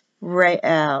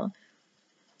 Yisrael.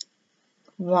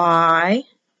 Y,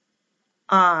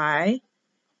 I,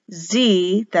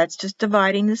 Z. That's just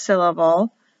dividing the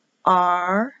syllable.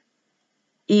 R,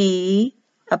 E,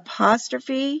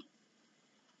 apostrophe,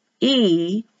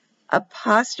 E,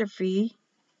 apostrophe,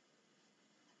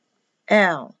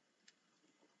 L.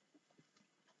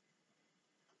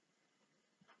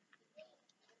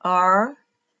 R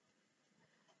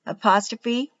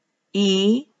apostrophe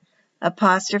E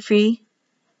apostrophe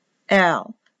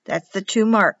L. That's the two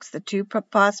marks, the two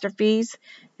apostrophes,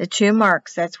 the two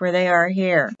marks. That's where they are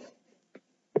here.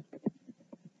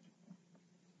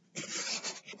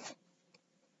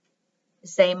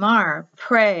 Zamar,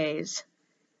 praise.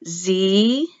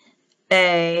 Z-A-M-A-R,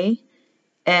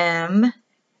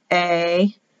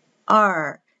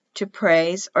 to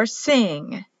praise or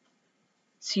sing.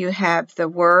 So you have the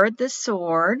word, the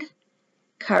sword,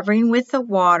 covering with the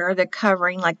water, the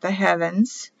covering like the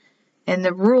heavens, and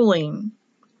the ruling.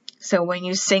 So when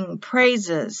you sing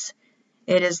praises,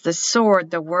 it is the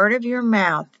sword, the word of your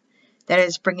mouth, that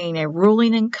is bringing a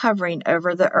ruling and covering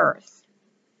over the earth.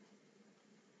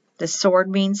 The sword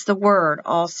means the word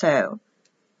also.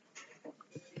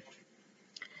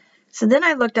 So then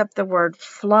I looked up the word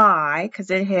fly,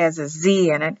 because it has a Z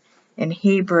in it in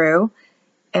Hebrew.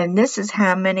 And this is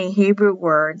how many Hebrew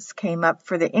words came up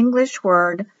for the English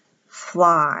word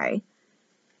fly.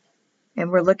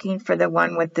 And we're looking for the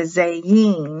one with the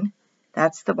zayin.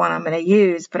 That's the one I'm going to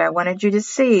use. But I wanted you to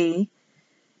see,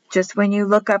 just when you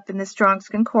look up in the Strong's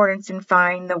Concordance and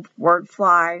find the word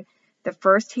fly, the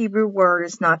first Hebrew word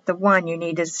is not the one. You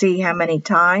need to see how many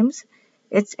times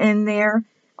it's in there.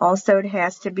 Also, it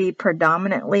has to be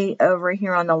predominantly over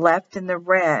here on the left in the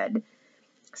red.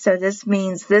 So this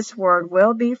means this word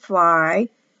will be fly,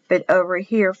 but over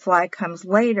here fly comes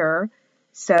later,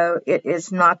 so it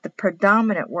is not the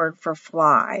predominant word for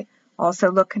fly.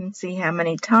 Also look and see how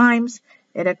many times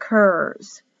it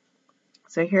occurs.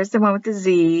 So here's the one with the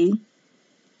Z.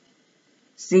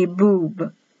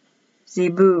 Zeboob.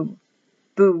 Zeboob.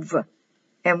 Boov.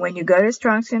 And when you go to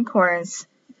Strong's Concordance,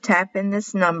 tap in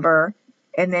this number,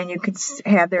 and then you can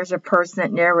have, there's a person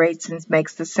that narrates and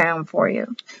makes the sound for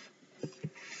you.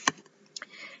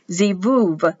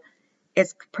 Zivuv.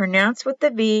 It's pronounced with the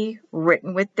V,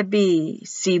 written with the B.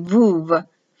 Zivuv,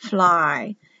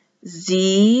 fly.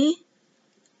 Z-E-B,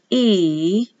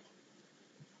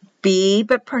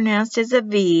 but pronounced as a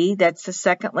V. That's the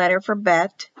second letter for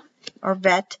bet, or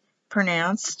vet,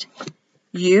 pronounced.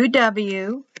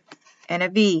 U-W, and a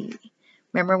V.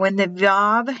 Remember, when the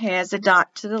vav has a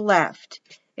dot to the left,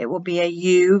 it will be a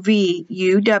U-V,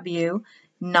 U-W,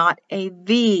 not a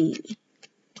V.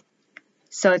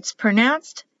 So it's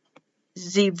pronounced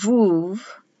zivuv,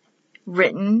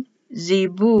 written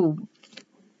zeboob.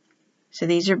 So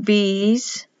these are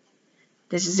B's.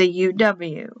 This is a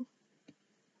UW.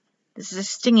 This is a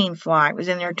stinging fly. It was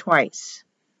in there twice.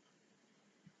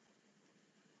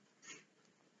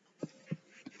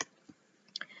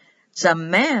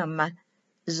 Zamam.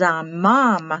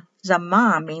 Zamam.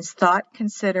 Zamam means thought,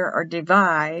 consider, or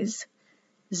devise.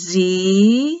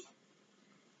 Z-A-M-A.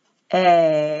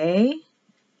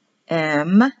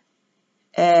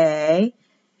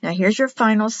 Now here's your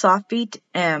final sofit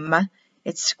M.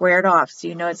 It's squared off, so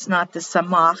you know it's not the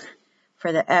samach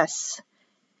for the S.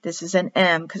 This is an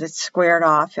M because it's squared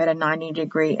off at a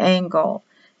 90-degree angle.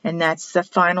 And that's the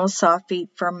final sofit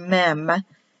for mem.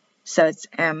 So it's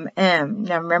MM.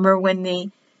 Now remember, when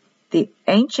the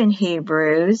ancient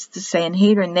Hebrews, the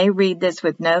Sanhedrin, they read this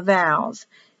with no vowels.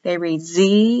 They read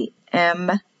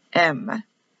Z-M-M.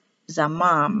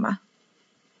 Zamam.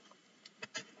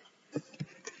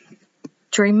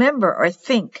 To remember or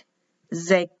think,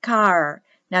 Zekar.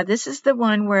 Now this is the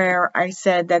one where I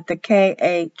said that the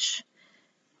KH,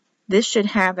 this should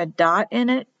have a dot in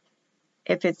it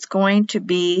if it's going to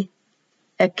be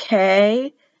a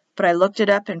K, but I looked it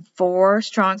up in 4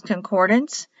 Strong's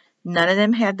Concordance. None of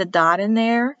them had the dot in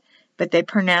there, but they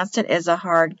pronounced it as a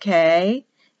hard K.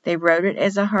 They wrote it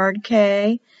as a hard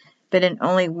K, but in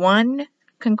only 1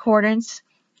 concordance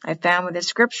I found where the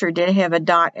scripture did have a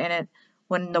dot in it.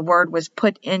 When the word was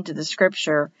put into the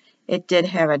scripture, it did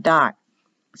have a dot.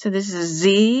 So this is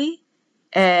Z-A-K,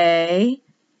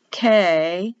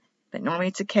 but normally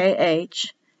it's a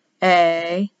K-H-A-R.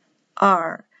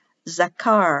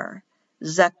 Zakar.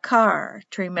 Zakar,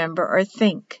 to remember or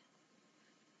think.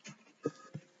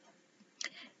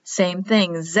 Same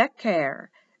thing, Zeker.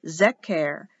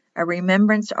 Zeker, a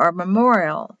remembrance or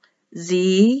memorial.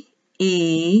 Z-E-K-E-R.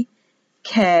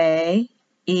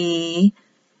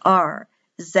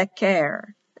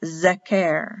 Zeker.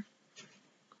 Zeker.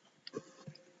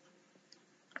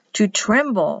 To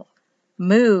tremble,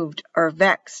 moved, or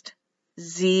vexed.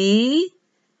 Z-U-W,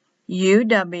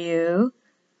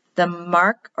 the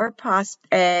mark or post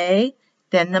A,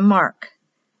 then the mark.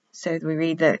 So we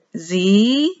read the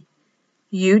Z-U-W,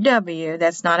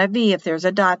 that's not a V if there's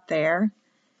a dot there.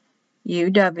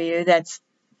 U-W,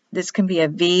 this can be a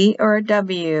V or a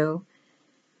W.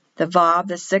 The vav,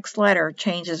 the 6th letter,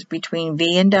 changes between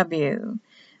V and W.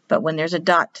 but when there's a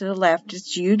dot to the left,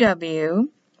 it's UW.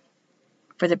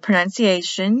 For the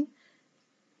pronunciation,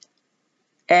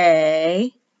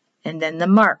 A, and then the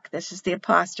mark. This is the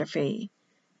apostrophe.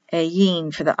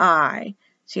 Ayin for the I.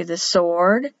 So you have the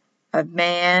sword of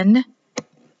man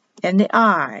and the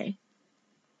I.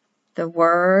 The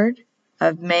word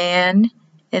of man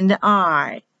in the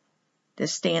I.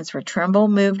 This stands for tremble,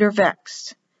 moved, or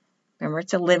vexed. Remember,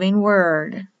 it's a living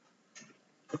word.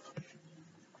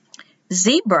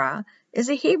 Zebra is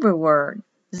a Hebrew word.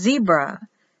 Zebra.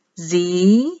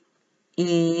 Z-E-B.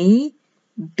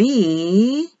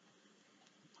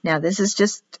 Now, this is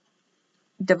just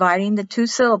dividing the two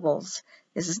syllables.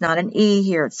 This is not an E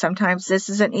here. Sometimes this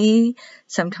is an E.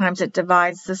 Sometimes it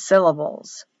divides the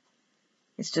syllables.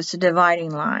 It's just a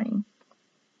dividing line.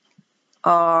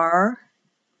 R,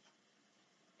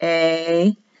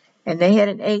 A, and they had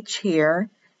an H here.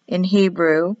 In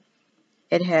Hebrew,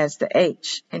 it has the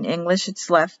H. In English, it's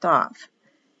left off.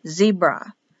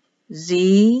 Zebra.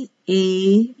 Z-E-B-R-A-H.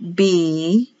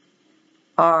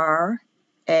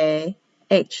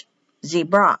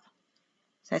 Zebra.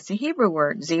 That's a Hebrew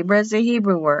word. Zebra is a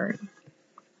Hebrew word.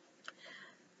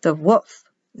 The wolf.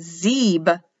 Zeb.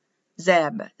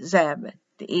 Zeb. Zeb.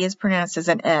 The E is pronounced as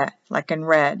an E, like in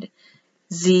red.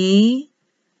 Z.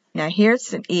 Now here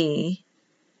it's an E.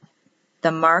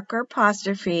 The marker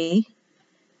apostrophe.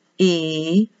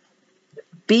 E.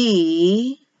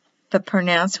 B. But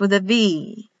pronounced with a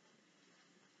V.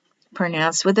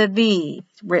 Pronounced with a V.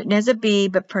 Written as a B,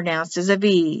 but pronounced as a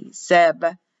V. Zeb.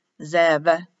 Zeb.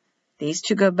 These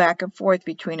two go back and forth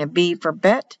between a B for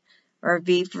bet or a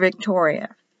V for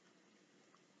Victoria.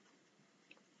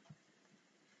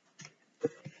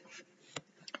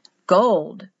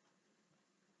 Gold.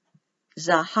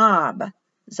 Zahab.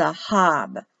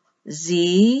 Zahab.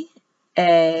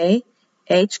 Z-A-H,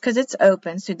 because it's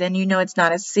open, so then you know it's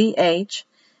not a C-H.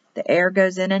 The air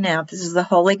goes in and out. This is the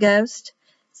Holy Ghost.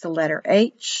 It's the letter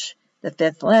H, the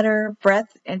fifth letter,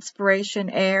 breath, inspiration,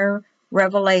 air,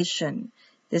 revelation.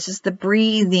 This is the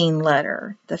breathing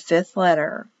letter, the fifth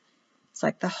letter. It's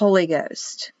like the Holy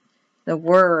Ghost, the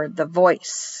word, the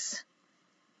voice.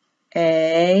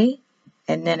 A,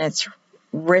 and then it's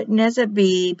written as a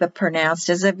B, but pronounced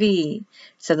as a V.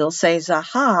 So they'll say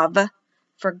Zahav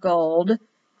for gold,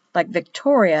 like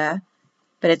Victoria,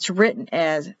 but it's written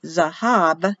as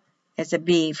Zahab as a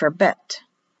B for bet.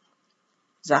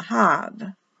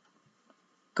 Zahav,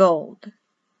 gold.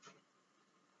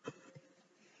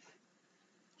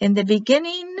 In the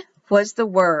beginning was the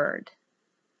Word,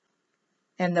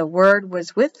 and the Word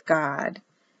was with God,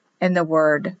 and the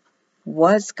Word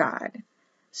was God.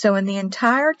 So in the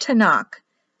entire Tanakh,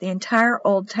 the entire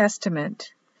Old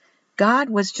Testament, God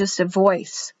was just a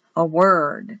voice, a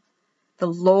word. The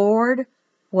Lord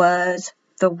was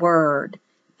the Word.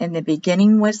 In the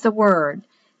beginning was the Word.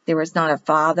 There was not a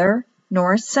Father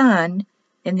nor a Son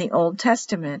in the Old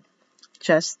Testament,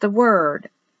 just the Word,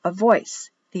 a voice,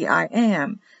 the I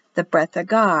am, the breath of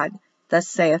God, thus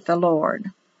saith the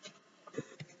Lord.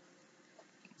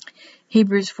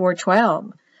 Hebrews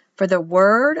 4:12. For the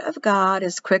word of God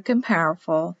is quick and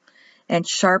powerful, and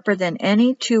sharper than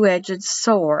any two-edged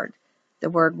sword. The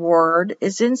word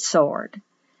is in sword,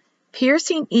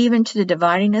 piercing even to the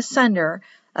dividing asunder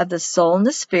of the soul and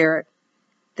the spirit,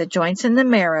 the joints and the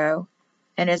marrow,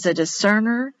 and is a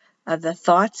discerner of the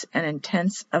thoughts and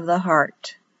intents of the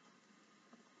heart.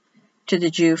 To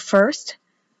the Jew first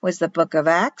was the book of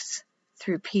Acts.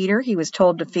 Through Peter, he was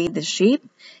told to feed the sheep.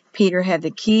 Peter had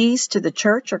the keys to the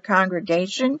church or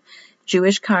congregation,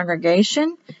 Jewish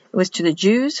congregation. It was to the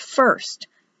Jews first,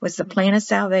 was the plan of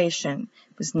salvation.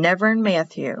 It was never in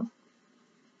Matthew.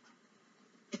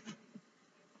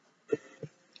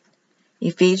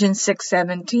 Ephesians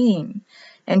 6:17.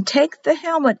 And take the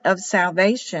helmet of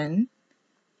salvation,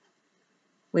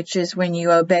 which is when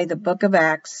you obey the book of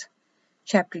Acts,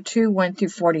 chapter 2, 1 through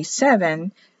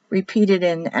 47, repeated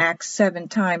in Acts 7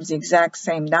 times, the exact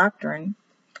same doctrine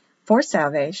for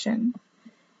salvation,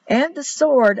 and the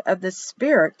sword of the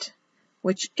Spirit,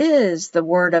 which is the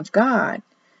Word of God.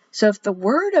 So if the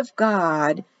Word of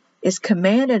God is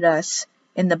commanded us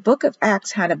in the book of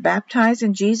Acts how to baptize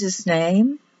in Jesus'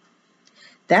 name,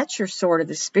 that's your sword of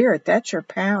the Spirit. That's your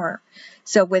power.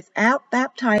 So without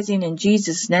baptizing in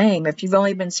Jesus' name, if you've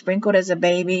only been sprinkled as a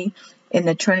baby in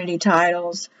the Trinity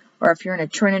titles, or if you're in a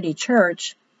Trinity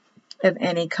church of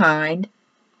any kind,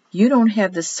 you don't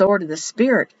have the sword of the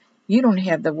Spirit. You don't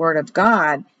have the Word of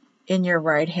God in your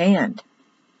right hand.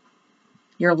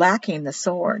 You're lacking the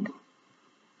sword.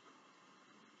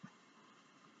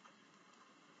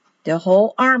 The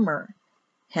whole armor,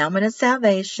 helmet of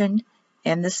salvation,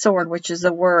 and the sword, which is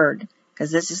the Word, because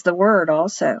this is the word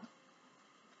also.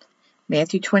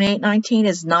 Matthew 28:19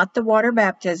 is not the water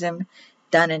baptism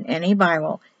done in any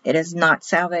Bible. It is not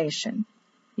salvation.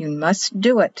 You must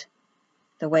do it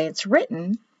the way it's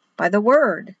written by the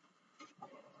word.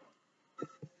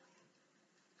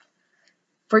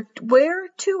 For where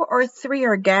 2 or 3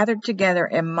 are gathered together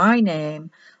in my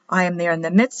name, I am there in the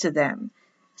midst of them.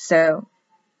 So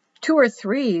 2 or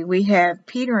 3, we have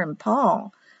Peter and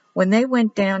Paul. When they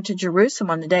went down to Jerusalem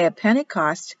on the day of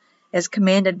Pentecost, as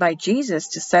commanded by Jesus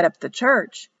to set up the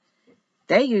church,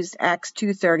 they used Acts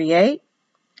 2:38,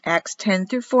 Acts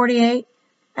 10-48,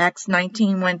 Acts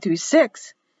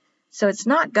 19:1-6. So it's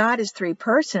not God as 3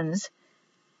 persons.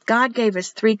 God gave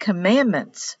us 3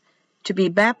 commandments to be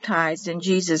baptized in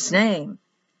Jesus' name.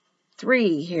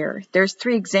 3 here. There's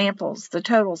 3 examples. The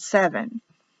total 7.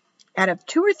 Out of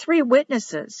 2 or 3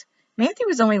 witnesses, Matthew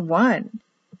was only 1.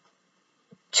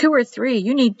 2 or 3.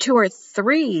 You need 2 or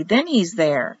 3. Then he's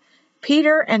there.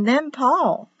 Peter and then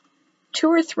Paul. 2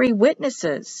 or 3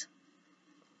 witnesses.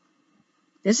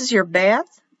 This is your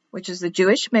bath, which is the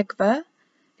Jewish mikveh.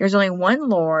 There's only one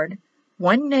Lord,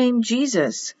 one name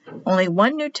Jesus, only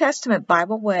one New Testament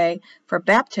Bible way for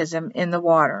baptism in the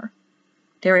water.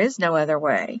 There is no other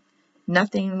way.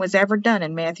 Nothing was ever done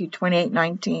in Matthew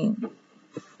 28:19.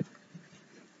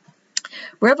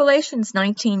 Revelations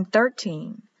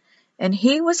 19:13. And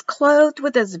he was clothed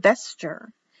with his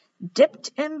vesture, dipped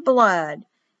in blood,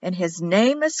 and his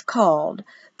name is called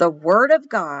the Word of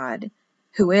God,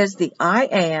 who is the I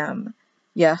Am,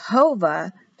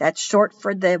 Yehovah, that's short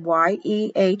for the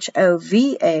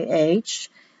Yehovah,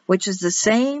 which is the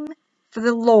same for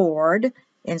the Lord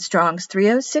in Strong's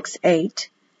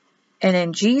 3068. And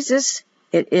in Jesus,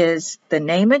 it is the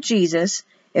name of Jesus.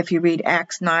 If you read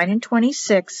Acts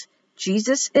 9:26,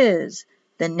 Jesus is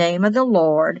the name of the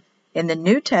Lord. In the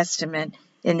New Testament,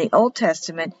 in the Old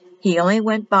Testament, he only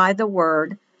went by the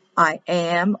word I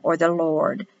am or the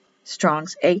Lord.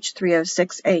 Strong's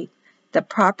H3068, the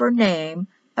proper name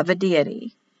of a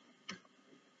deity.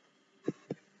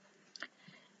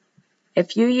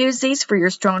 If you use these for your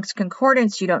Strong's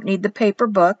Concordance, you don't need the paper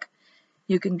book.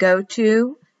 You can go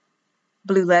to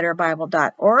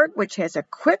blueletterbible.org, which has a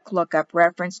quick lookup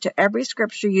reference to every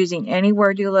scripture using any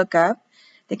word you look up.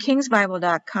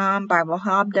 thekingsbible.com,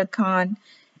 BibleHub.com,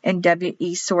 and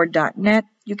wesword.net.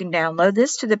 You can download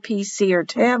this to the PC or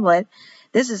tablet.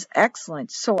 This is an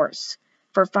excellent source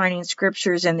for finding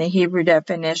scriptures in the Hebrew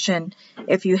definition.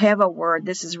 If you have a word,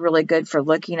 this is really good for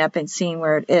looking up and seeing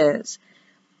where it is.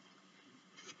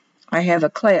 I have a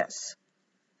class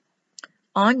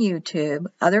on YouTube,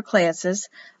 other classes.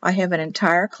 I have an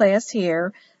entire class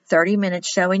here, 30 minutes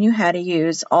showing you how to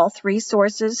use all 3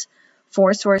 sources,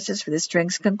 4 sources for the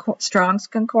Strong's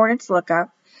Concordance lookup.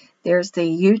 There's the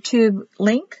YouTube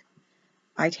link.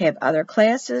 I have other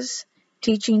classes,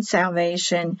 teaching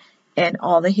salvation, and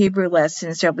all the Hebrew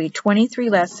lessons. There'll be 23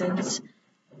 lessons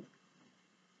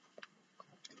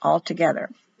altogether.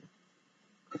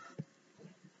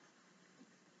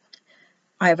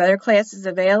 I have other classes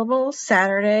available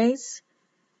Saturdays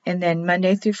and then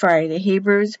Monday through Friday. The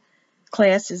Hebrews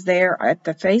class is there at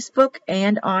the Facebook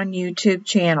and on YouTube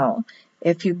channel.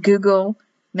 If you Google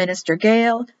Minister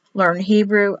Gail, Learn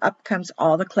Hebrew, up comes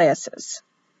all the classes.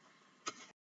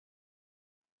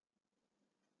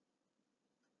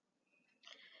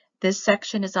 This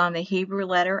section is on the Hebrew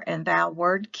letter and vowel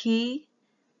word key.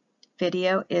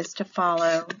 Video is to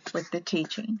follow with the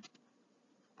teaching.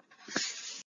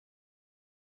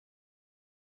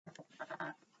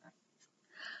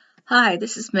 Hi,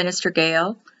 this is Minister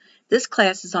Gail. This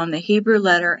class is on the Hebrew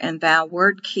letter and vowel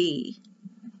word key.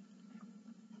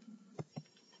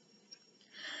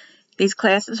 These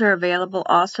classes are available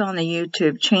also on the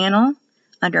YouTube channel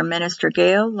under Minister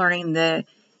Gail, Learning the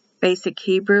Basic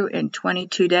Hebrew in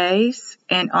 22 Days,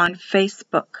 and on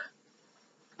Facebook.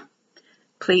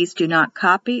 Please do not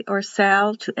copy or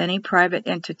sell to any private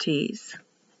entities.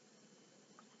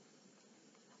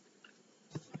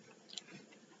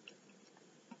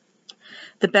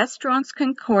 The best Strong's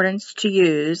Concordance to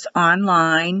use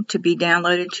online to be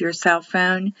downloaded to your cell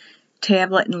phone,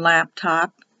 tablet, and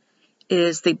laptop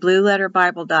is the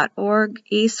blueletterbible.org,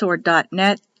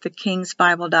 esword.net,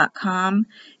 thekingsbible.com.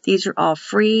 These are all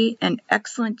free and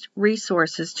excellent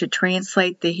resources to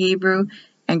translate the Hebrew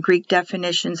and Greek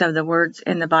definitions of the words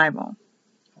in the Bible.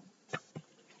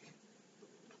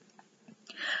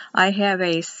 I have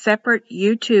a separate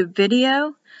YouTube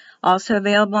video also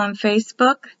available on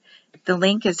Facebook. The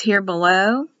link is here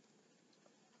below,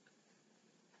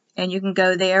 and you can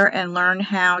go there and learn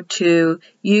how to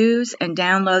use and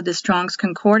download the Strong's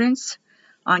Concordance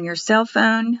on your cell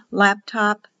phone,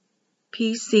 laptop,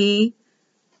 PC,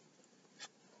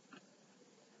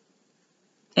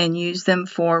 and use them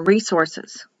for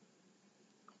resources.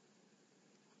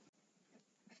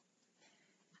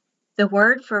 The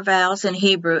word for vowels in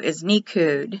Hebrew is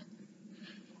nikud.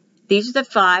 These are the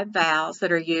 5 vowels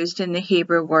that are used in the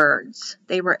Hebrew words.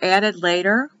 They were added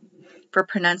later for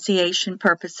pronunciation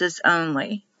purposes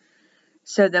only.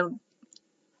 So the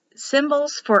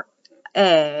symbols for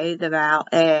A, the vowel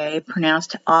A,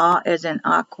 pronounced A as in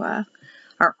aqua,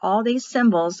 are all these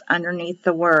symbols underneath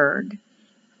the word.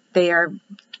 They are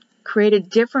created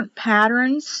different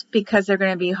patterns because they're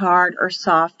going to be hard or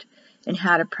soft in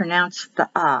how to pronounce the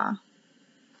A.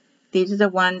 These are the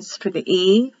ones for the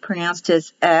E, pronounced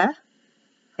as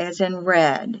as in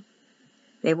red.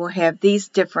 They will have these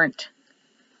different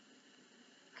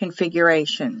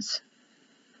configurations.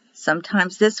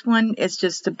 Sometimes this one is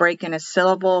just a break in a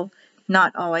syllable,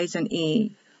 not always an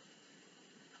E.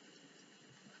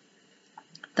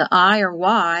 The I or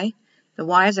Y, the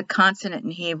Y is a consonant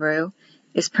in Hebrew,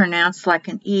 is pronounced like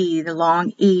an E, the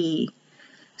long E.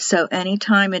 So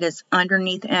anytime it is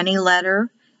underneath any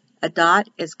letter, a dot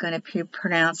is going to be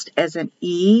pronounced as an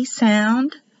E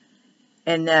sound,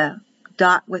 and the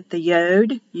dot with the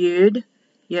yod,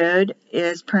 yod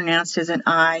is pronounced as an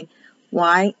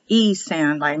I-Y-E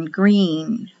sound, like in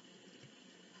green.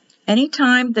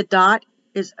 Anytime the dot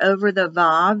is over the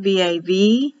vav,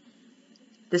 V-A-V,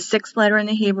 the 6th letter in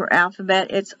the Hebrew alphabet,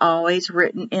 it's always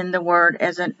written in the word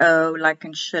as an O, like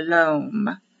in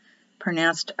shalom.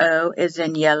 Pronounced O as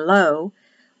in yellow.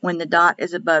 When the dot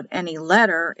is above any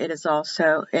letter, it is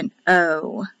also an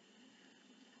O.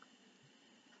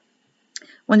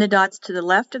 When the dot's to the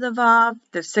left of the vav,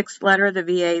 the 6th letter of the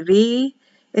VAV,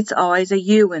 it's always a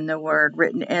U in the word,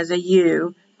 written as a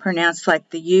U, pronounced like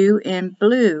the U in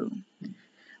blue.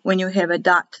 When you have a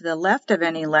dot to the left of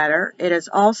any letter, it is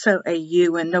also a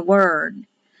U in the word.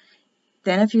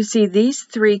 Then if you see these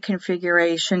 3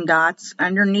 configuration dots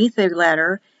underneath a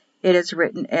letter, it is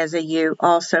written as a U,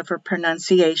 also for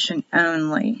pronunciation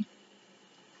only.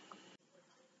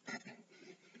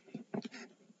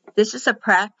 This is a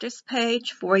practice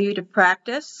page for you to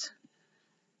practice.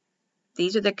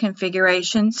 These are the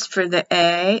configurations for the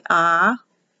A,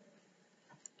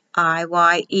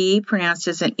 I-Y-E, pronounced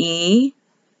as an E.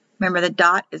 Remember, the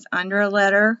dot is under a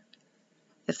letter.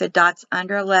 If the dot's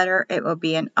under a letter, it will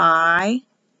be an I,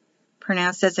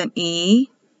 pronounced as an E.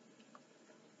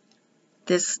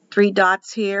 This 3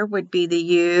 dots here would be the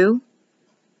U.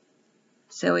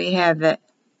 So we have the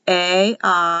A,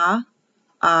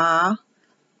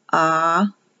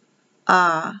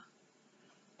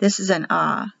 This is an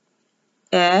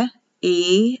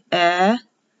E,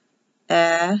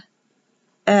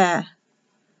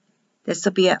 This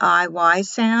will be an I-Y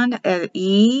sound, an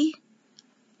E,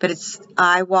 but it's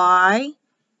I-Y.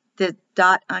 The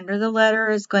dot under the letter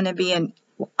is going to be an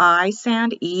I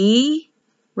sound, E,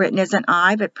 written as an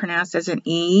I, but pronounced as an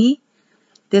E.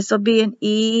 This will be an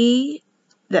E,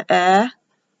 the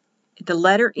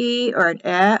letter E, or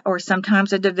an or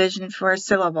sometimes a division for a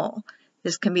syllable.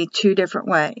 This can be 2 different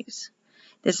ways.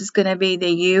 This is going to be the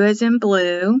U as in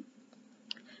blue.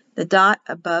 The dot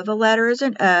above a letter is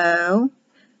an O.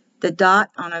 The dot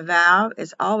on a vowel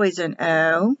is always an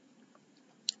O.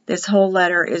 This whole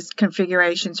letter is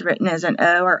configurations written as an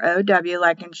O or OW,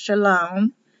 like in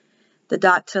shalom. The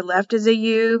dot to the left is a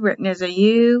U, written as a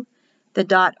U. The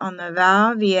dot on the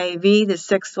vowel, VAV, the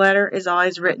 6th letter, is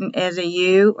always written as a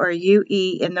U or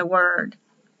UE in the word.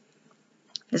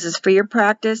 This is for your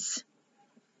practice.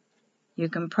 You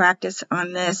can practice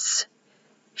on this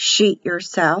sheet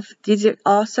yourself. These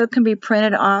also can be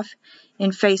printed off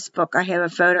in Facebook. I have a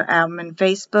photo album in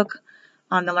Facebook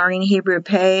on the Learning Hebrew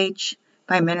page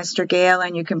by Minister Gail,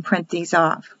 and you can print these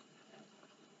off.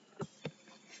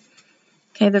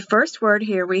 Okay, the first word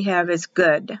here we have is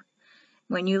good.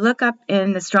 When you look up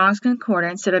in the Strong's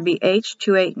Concordance, it'll be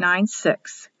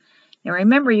H2896. Now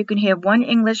remember, you can have 1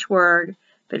 English word,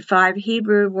 but 5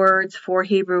 Hebrew words, 4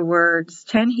 Hebrew words,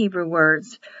 10 Hebrew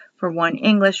words for 1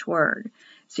 English word.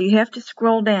 So you have to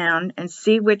scroll down and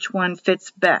see which one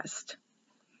fits best.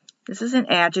 This is an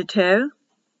adjective,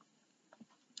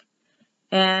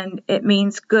 and it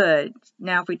means good.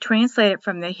 Now if we translate it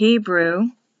from the Hebrew,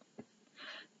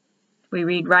 we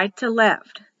read right to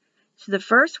left. So the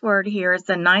first word here is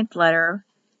the 9th letter,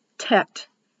 tet,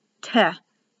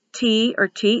 T or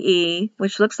T-E,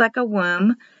 which looks like a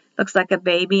womb, looks like a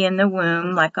baby in the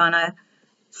womb, like on a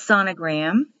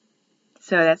sonogram.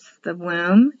 So that's the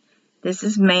womb. This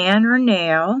is man or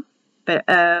nail, but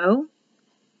O,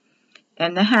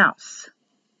 and the house.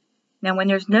 Now when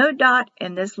there's no dot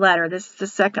in this letter, this is the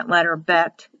 2nd letter,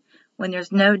 bet, when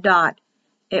there's no dot,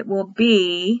 it will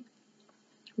be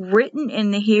written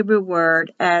in the Hebrew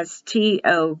word as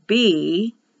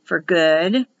T-O-B for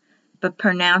good, but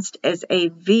pronounced as a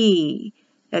V.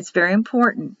 That's very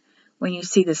important. When you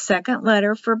see the second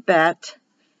letter for bet,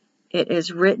 it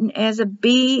is written as a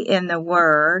B in the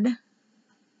word,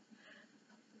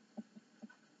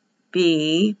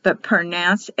 B, but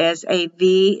pronounced as a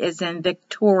V as in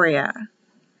Victoria.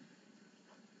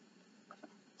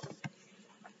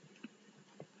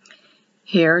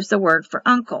 Here's the word for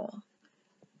uncle.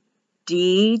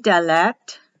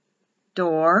 D-dalet,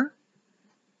 door.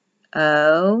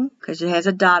 O, because it has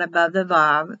a dot above the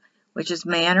vav, which is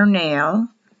man or nail,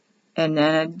 and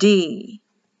then a D,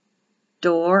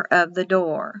 door of the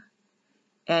door.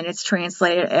 And it's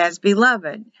translated as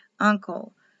beloved,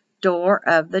 uncle, door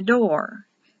of the door.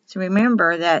 So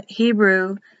remember that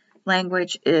Hebrew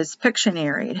language is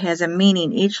Pictionary. It has a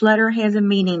meaning. Each letter has a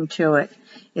meaning to it.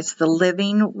 It's the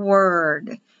living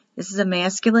word. This is a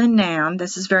masculine noun.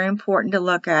 This is very important to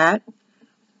look at.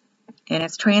 And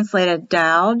it's translated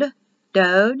dowd,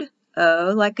 dode,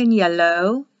 O, like in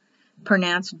yellow,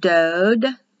 pronounced dode.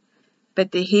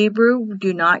 But the Hebrew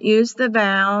do not use the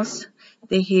vowels.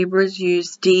 The Hebrews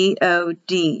use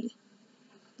D-O-D.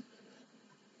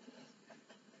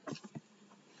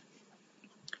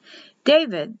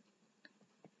 David.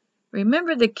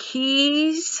 Remember, the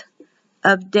keys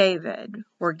of David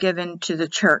were given to the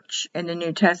church in the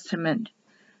New Testament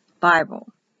Bible.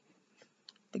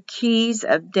 The keys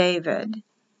of David.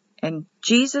 And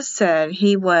Jesus said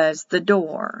he was the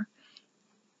door.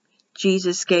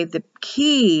 Jesus gave the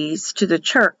keys to the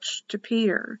church, to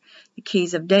Peter, the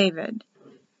keys of David.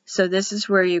 So this is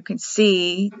where you can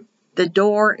see the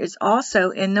door is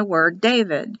also in the word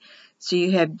David. So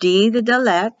you have D, the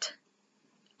dalet,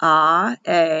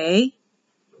 A,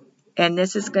 and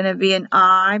this is going to be an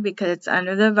I because it's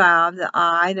under the vowel, the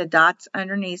I, the dot's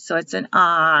underneath, so it's an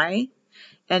I,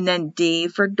 and then D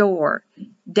for door,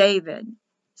 David.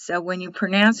 So when you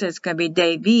pronounce it, it's going to be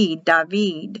David,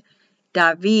 David.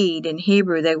 David in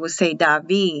Hebrew, they will say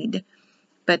David.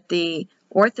 But the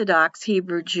Orthodox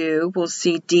Hebrew Jew will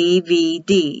see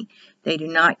DVD. They do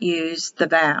not use the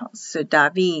vowels. So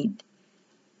David.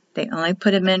 They only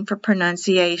put them in for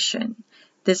pronunciation.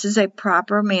 This is a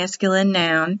proper masculine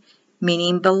noun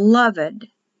meaning beloved.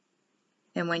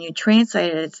 And when you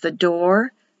translate it, it's the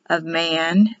door of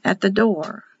man at the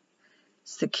door.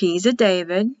 It's the keys of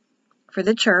David for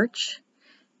the church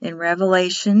in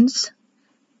Revelations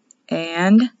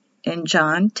and in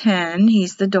John 10,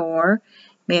 he's the door.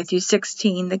 Matthew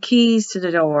 16, the keys to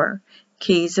the door,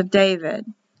 keys of David.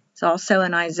 It's also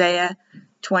in Isaiah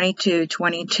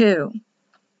 22:22,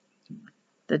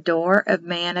 the door of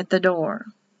man at the door.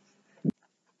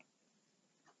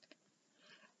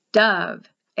 Dove,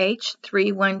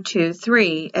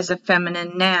 H3123, as a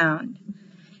feminine noun.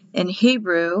 In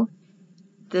Hebrew,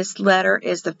 this letter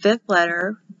is the fifth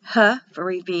letter, H for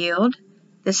revealed.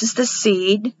 This is the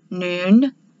seed,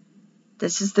 noon.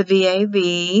 This is the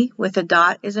VAV with a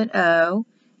dot is an O.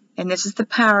 And this is the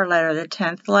power letter, the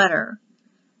 10th letter.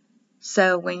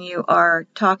 So when you are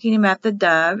talking about the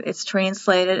dove, it's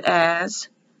translated as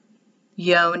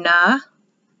Yonah.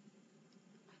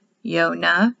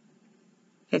 Yonah.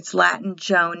 It's Latin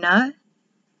Jonah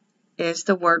is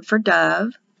the word for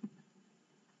dove.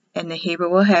 And the Hebrew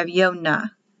will have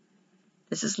Yonah.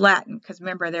 This is Latin because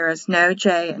remember there is no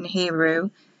J in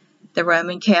Hebrew. The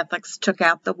Roman Catholics took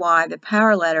out the Y, the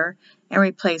power letter, and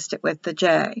replaced it with the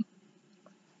J.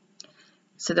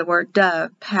 So the word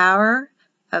dove, power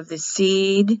of the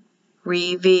seed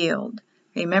revealed.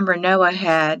 Remember Noah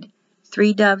had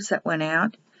 3 doves that went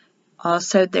out.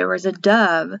 Also there was a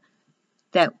dove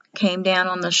that came down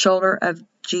on the shoulder of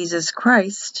Jesus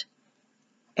Christ.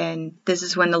 And this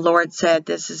is when the Lord said,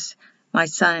 "This is my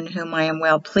son in whom I am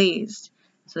well pleased."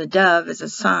 So the dove is a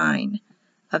sign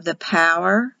of the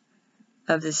power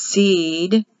of the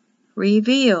seed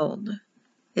revealed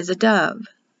is a dove.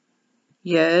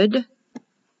 Yod,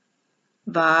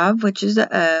 Vav, which is the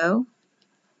O,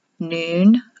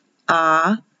 Nun,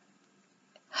 Ah,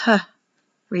 H,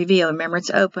 revealed. Remember it's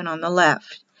open on the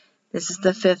left. This is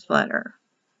the 5th letter.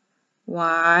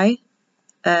 Y,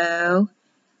 O,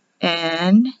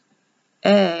 N,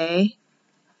 A,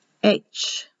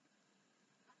 H.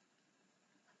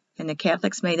 And the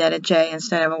Catholics made that a J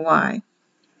instead of a Y.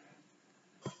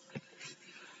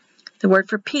 The word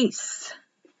for peace,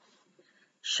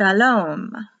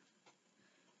 shalom.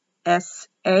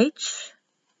 SH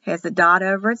has a dot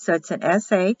over it, so it's an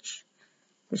SH.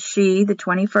 The she, the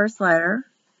 21st letter.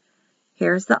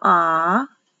 Here's the ah,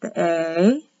 the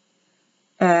A.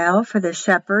 L for the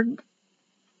shepherd's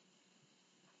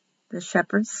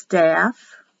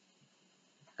staff.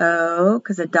 O,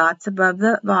 because the dot's above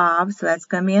the vav, so that's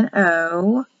going to be an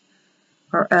O,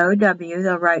 or O-W.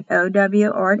 They'll write O-W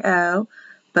or an O.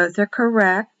 Both are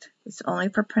correct. It's only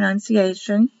for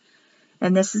pronunciation.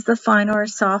 And this is the final, or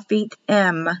sofit,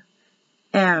 M.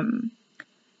 M.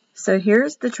 So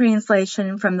here's the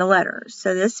translation from the letters.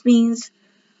 So this means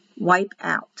wipe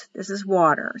out. This is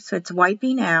water. So it's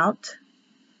wiping out.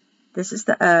 This is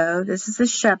the O. This is the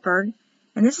shepherd.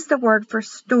 And this is the word for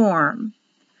storm.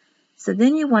 So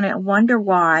then you want to wonder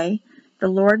why the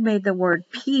Lord made the word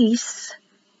peace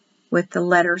with the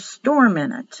letter storm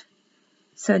in it.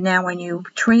 So now when you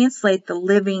translate the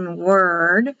living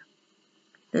word,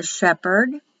 the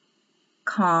shepherd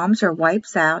calms or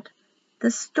wipes out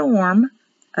the storm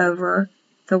over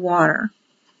the water.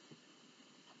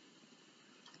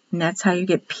 And that's how you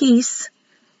get peace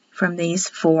from these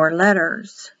 4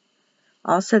 letters.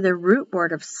 Also, the root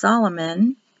word of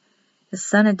Solomon, the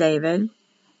son of David,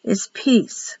 is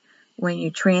peace. When you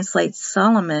translate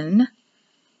Solomon,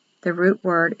 the root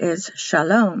word is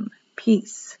shalom,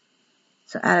 peace.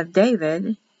 So out of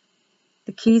David,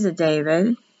 the keys of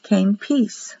David, came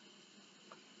peace.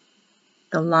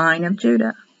 The line of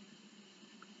Judah.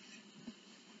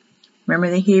 Remember,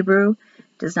 the Hebrew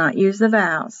does not use the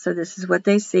vowels, so this is what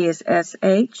they see as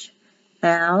S-H-L-O-M,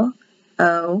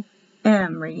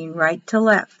 reading right to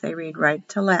left. They read right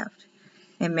to left.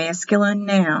 A masculine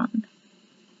noun.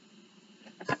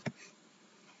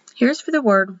 Here's for the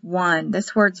word one.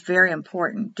 This word's very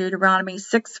important. Deuteronomy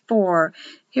 6:4.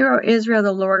 Hear, O Israel,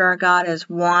 the Lord our God is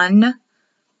one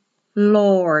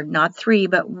Lord. Not 3,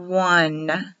 but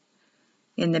 1.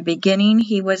 In the beginning,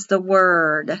 He was the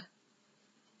Word.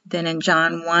 Then in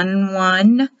John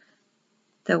 1:1,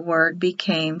 the Word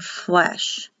became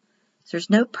flesh. So there's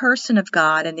no person of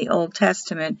God in the Old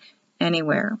Testament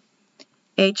anywhere.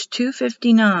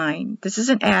 H259. This is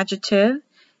an adjective.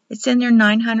 It's in there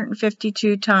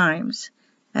 952 times.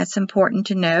 That's important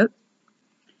to note.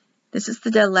 This is the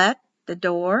dalet, the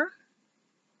door,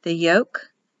 the yoke,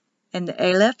 and the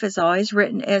aleph is always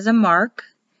written as a mark.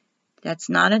 That's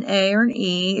not an A or an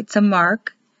E, it's a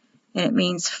mark, and it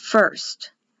means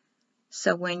first.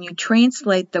 So when you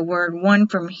translate the word one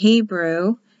from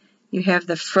Hebrew, you have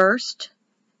the first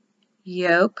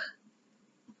yoke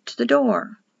to the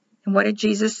door. And what did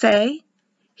Jesus say?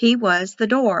 He was the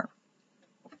door.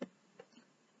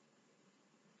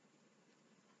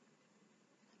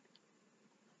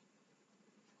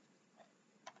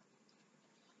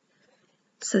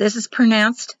 So this is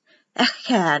pronounced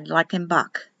echad, like in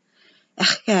Bach.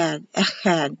 Echad,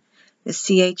 echad. The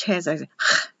CH has a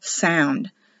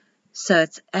sound. So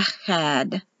it's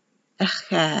echad,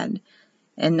 echad.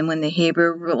 And then when the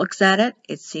Hebrew looks at it,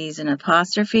 it sees an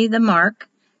apostrophe, the mark,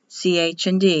 CH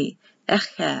and D.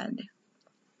 Echad.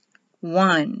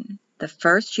 One. The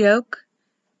first yoke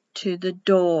to the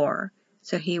door.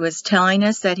 So he was telling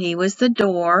us that he was the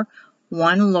door,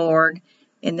 one Lord,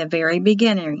 in the very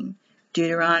beginning.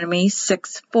 Deuteronomy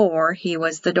 6:4, he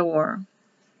was the door.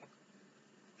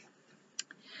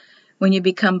 When you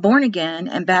become born again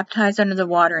and baptized under the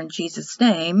water in Jesus'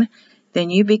 name, then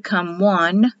you become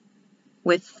one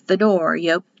with the door,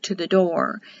 yoked to the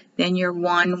door. Then you're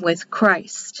one with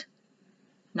Christ.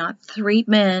 Not 3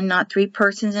 men, not 3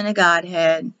 persons in a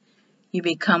Godhead. You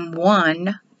become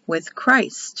one with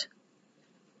Christ,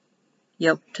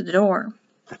 yoked to the door.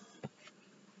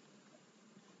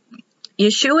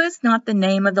 Yeshua is not the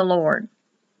name of the Lord.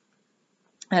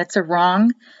 That's a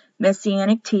wrong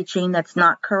messianic teaching. That's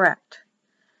not correct.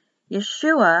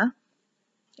 Yeshua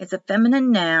is a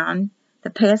feminine noun,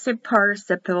 the passive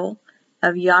participle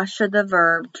of Yasha, the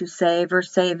verb, to save or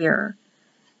savior.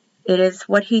 It is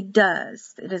what he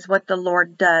does. It is what the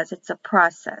Lord does. It's a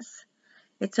process.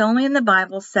 It's only in the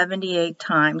Bible 78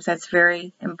 times. That's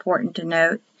very important to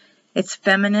note. It's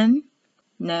feminine,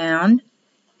 noun.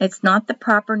 It's not the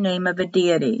proper name of a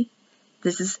deity.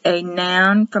 This is a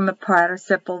noun from a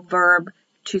participle verb,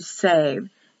 to save.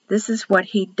 This is what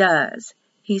he does.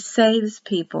 He saves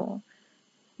people.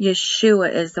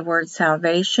 Yeshua is the word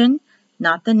salvation,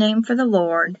 not the name for the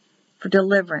Lord, for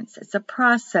deliverance. It's a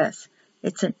process.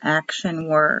 It's an action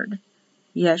word.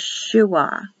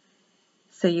 Yeshua.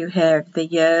 So you have the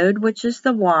Yod, which is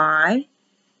the Y.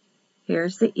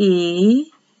 Here's the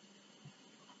E.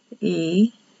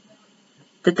 E.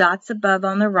 The dot's above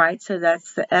on the right, so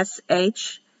that's the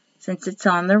SH, since it's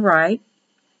on the right.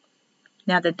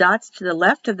 Now the dot's to the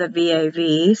left of the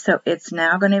VAV, so it's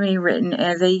now going to be written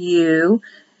as a U.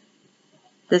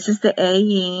 This is the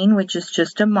Ayin, which is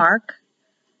just a mark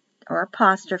or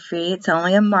apostrophe. It's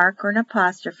only a mark or an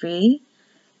apostrophe.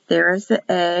 There is the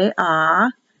A,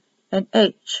 Ah, and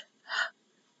H.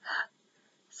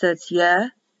 So it's Ya,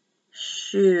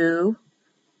 Yeshua.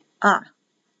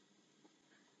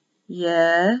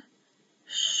 Yeshua.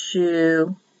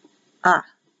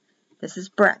 This is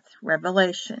breath,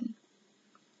 revelation.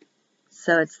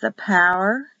 So it's the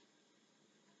power,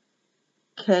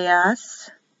 chaos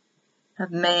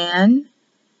of man.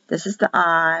 This is the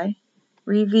I,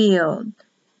 revealed.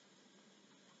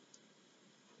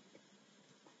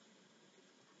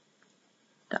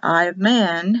 The eye of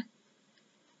man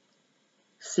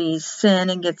sees sin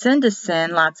and gets into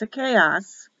sin, lots of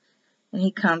chaos, and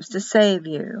he comes to save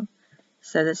you.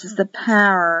 So this is the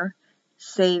power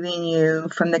saving you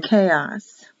from the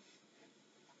chaos.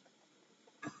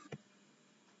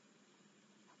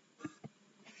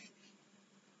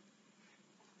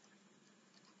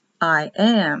 I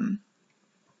am.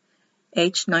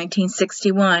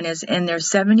 H1961 is in there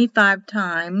 75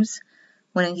 times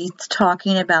when he's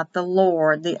talking about the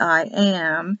Lord, the I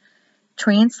am,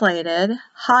 translated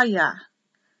Haya.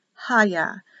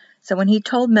 Haya. So when he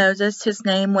told Moses his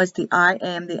name was the I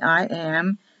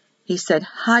am, he said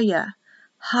Haya,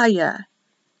 Haya,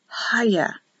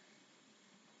 Haya.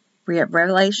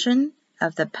 Revelation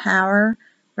of the power,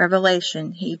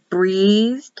 revelation. He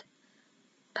breathed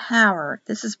power.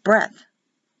 This is breath.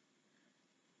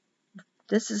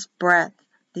 This is breath,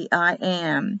 the I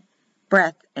am.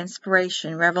 Breath,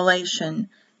 inspiration, revelation.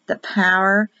 The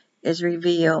power is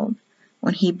revealed.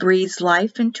 When he breathes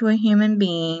life into a human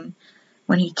being,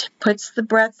 when he puts the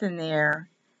breath in there,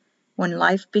 when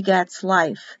life begets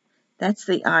life, that's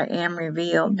the I am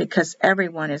revealed, because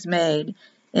everyone is made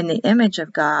in the image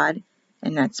of God,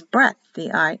 and that's breath,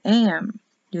 the I am.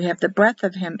 You have the breath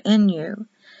of him in you.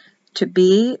 To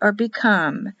be or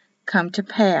become, come to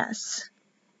pass,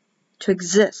 to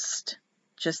exist.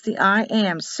 Just the I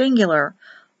am, singular,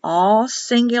 all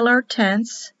singular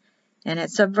tense, and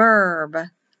it's a verb.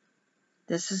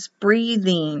 This is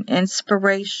breathing,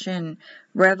 inspiration,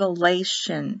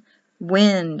 revelation,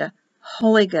 wind,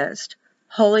 Holy Ghost,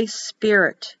 Holy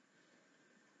Spirit.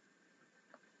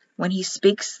 When he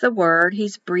speaks the word,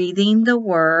 he's breathing the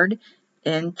word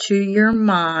into your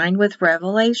mind with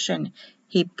revelation.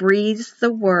 He breathes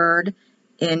the word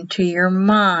into your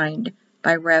mind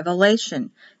by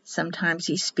revelation. Sometimes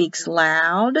he speaks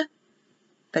loud,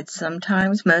 but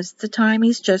sometimes, most of the time,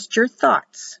 he's just your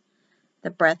thoughts. The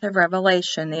breath of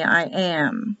revelation, the I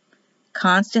am,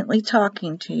 constantly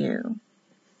talking to you.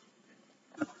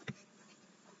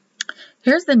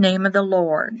 Here's the name of the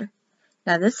Lord.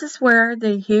 Now this is where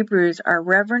the Hebrews are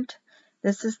reverent.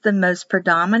 This is the most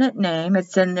predominant name.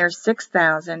 It's in there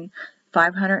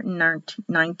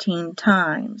 6,519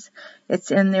 times. It's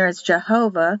in there as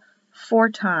Jehovah 4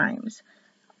 times.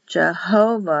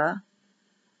 Jehovah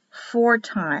 4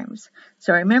 times.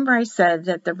 So remember I said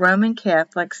that the Roman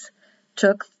Catholics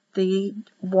took the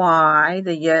Y,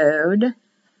 the Yod,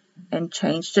 and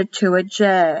changed it to a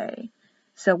J.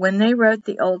 So when they wrote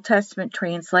the Old Testament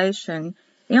translation,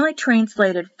 they only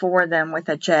translated for them with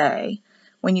a J.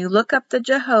 When you look up the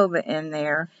Jehovah in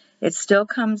there, it still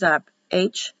comes up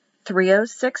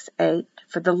H3068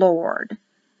 for the Lord.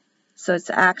 So it's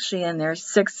actually in there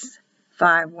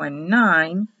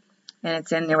 6519, and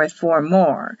it's in there with 4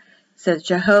 more. So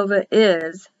Jehovah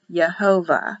is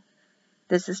Yehovah.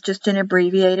 This is just an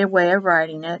abbreviated way of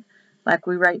writing it, like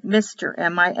we write Mr.,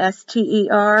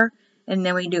 M-I-S-T-E-R, and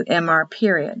then we do M-R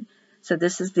period. So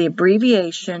this is the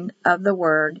abbreviation of the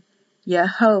word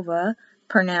Yehovah,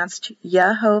 pronounced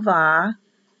Yehovah,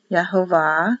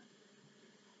 Yehovah,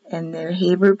 and the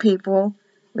Hebrew people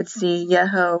would see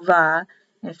Yehovah.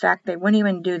 In fact, they wouldn't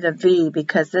even do the V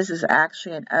because this is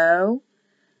actually an O,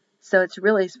 so it's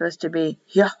really supposed to be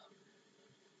Yah.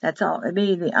 That's all it would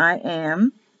be, the I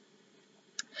am.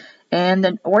 And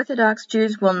the Orthodox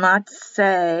Jews will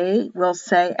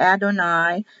say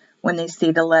Adonai when they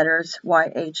see the letters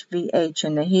YHVH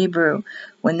in the Hebrew.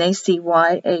 When they see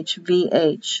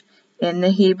YHVH in the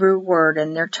Hebrew word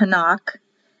in their Tanakh,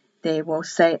 they will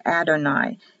say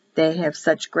Adonai. They have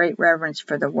such great reverence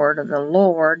for the word of the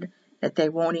Lord that they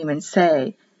won't even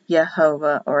say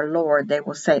Yehovah or Lord. They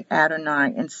will say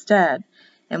Adonai instead.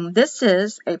 And this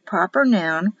is a proper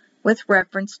noun with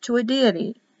reference to a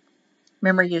deity.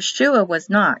 Remember, Yeshua was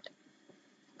not.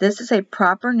 This is a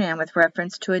proper noun with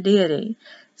reference to a deity.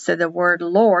 So the word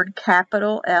Lord,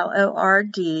 capital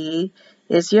L-O-R-D,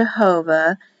 is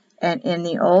Jehovah, and in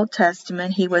the Old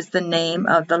Testament, he was the name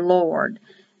of the Lord.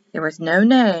 There was no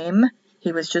name.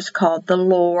 He was just called the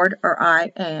Lord, or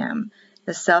I am,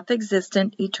 the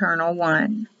self-existent, eternal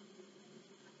one.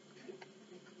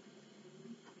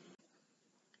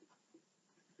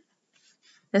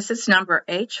 This is number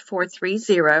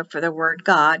H430 for the word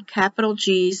God, capital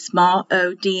G, small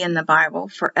o-D in the Bible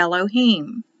for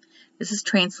Elohim. This is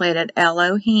translated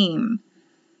Elohim.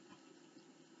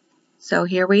 So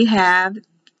here we have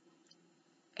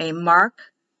a mark,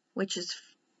 which is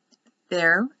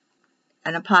there,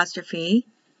 an apostrophe.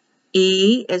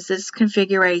 E is this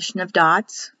configuration of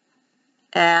dots.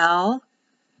 L,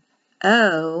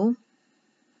 O,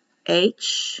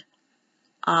 H,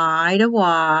 I to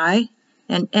Y,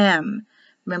 and M.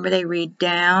 Remember, they read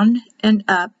down and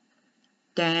up,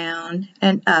 down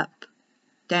and up,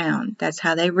 down. That's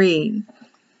how they read.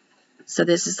 So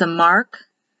this is the mark.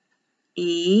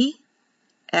 E,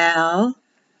 L,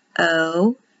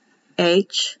 O,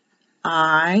 H,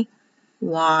 I,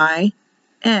 Y,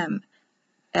 M.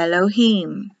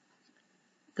 Elohim.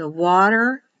 The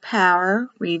water, power,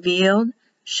 revealed,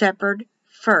 shepherd,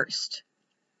 first.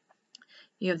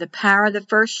 You have the power of the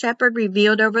first shepherd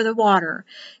revealed over the water.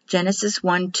 Genesis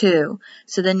 1:2.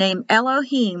 So the name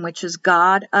Elohim, which is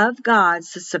God of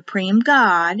gods, the supreme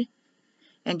God,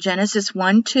 in Genesis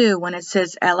 1:2, when it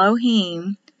says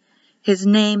Elohim, his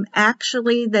name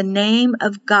actually, the name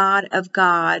of God of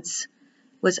gods,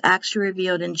 was actually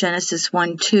revealed in Genesis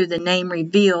 1:2. The name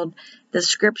revealed the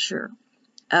scripture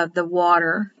of the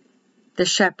water. The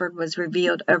shepherd was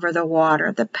revealed over the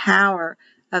water. The power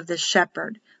of the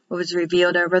shepherd was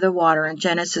revealed over the water in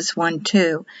Genesis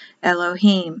 1:2.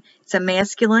 Elohim. It's a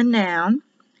masculine noun.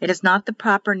 It is not the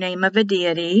proper name of a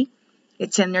deity.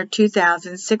 It's in there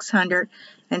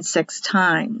 2,606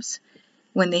 times.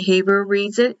 When the Hebrew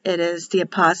reads it, it is the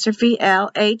apostrophe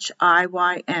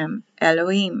L-H-I-Y-M.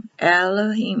 Elohim.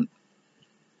 Elohim.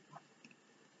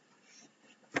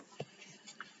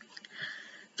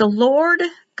 The Lord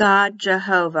God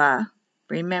Jehovah.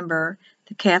 Remember,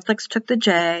 the Catholics took the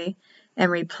J and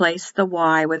replaced the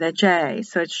Y with a J,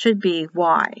 so it should be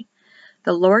Y.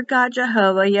 The Lord God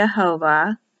Jehovah,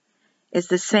 Yehovah, is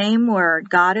the same word.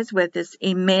 God is with us.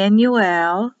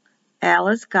 Emmanuel, El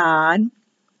is God.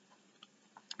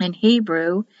 In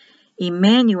Hebrew,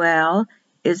 Emmanuel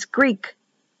is Greek.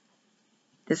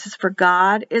 This is for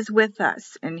God is with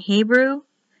us. In Hebrew,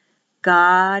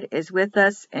 God is with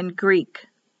us in Greek.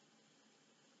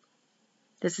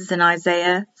 This is in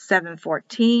Isaiah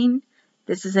 7:14.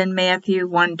 This is in Matthew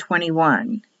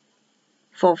 1:21.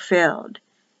 Fulfilled.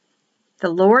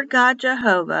 The Lord God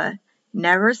Jehovah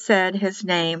never said his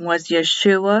name was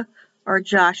Yeshua or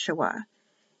Joshua.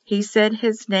 He said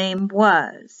his name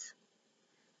was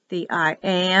the I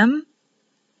Am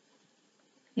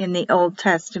in the Old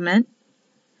Testament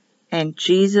and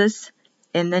Jesus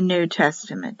in the New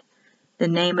Testament. The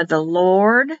name of the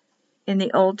Lord in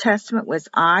the Old Testament was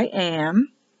I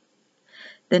Am.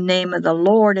 The name of the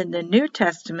Lord in the New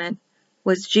Testament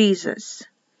was Jesus.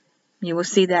 You will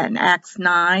see that in Acts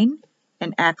 9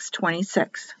 and Acts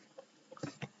 26.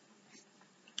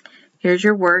 Here's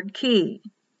your word key.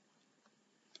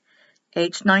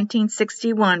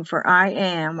 H1961 for I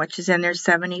Am, which is in there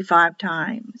 75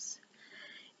 times.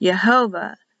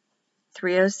 Yehovah,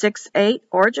 3068,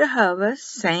 or Jehovah,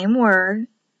 same word,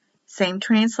 same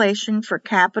translation for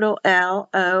capital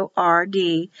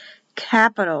L-O-R-D.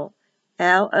 Capital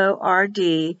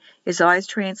L-O-R-D is always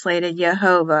translated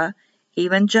Yehovah.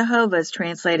 Even Jehovah is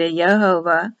translated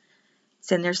Yehovah.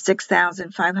 It's in there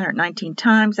 6,519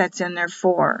 times. That's in there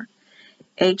 4.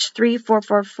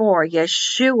 H3444,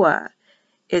 Yeshua,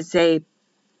 is a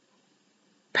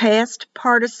past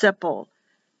participle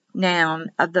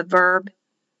noun of the verb,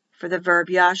 for the verb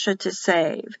yasha, to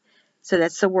save. So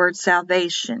that's the word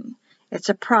salvation. It's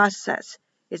a process.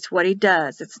 It's what he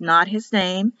does. It's not his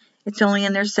name. It's only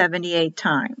in there 78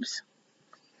 times.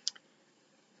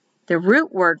 The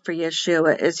root word for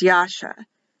Yeshua is yasha,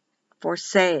 for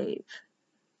save,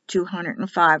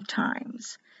 205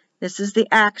 times. This is the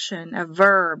action, a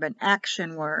verb, an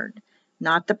action word,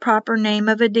 not the proper name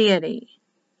of a deity.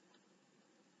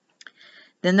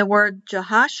 Then the word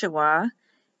Jehoshua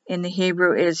in the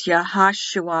Hebrew is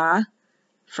Yahashua,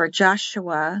 for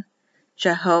Joshua.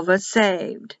 Jehovah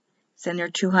saved. It's in there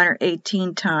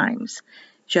 218 times.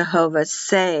 Jehovah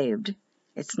saved.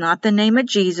 It's not the name of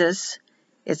Jesus.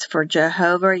 It's for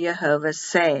Jehovah, Jehovah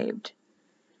saved.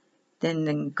 Then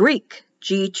in Greek,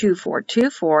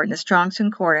 G2424 in the Strong's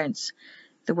Concordance,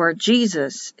 the word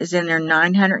Jesus is in there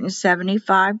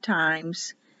 975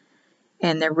 times,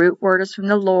 and the root word is from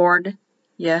the Lord,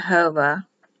 Yehovah,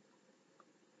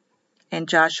 and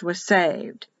Joshua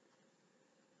saved.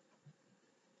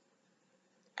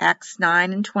 Acts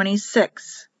 9 and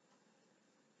 26.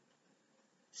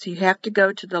 So you have to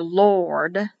go to the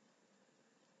Lord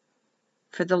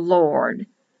for the Lord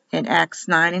in Acts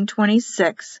 9 and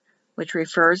 26, which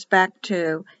refers back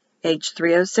to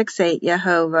H3068,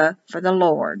 Yehovah, for the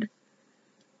Lord.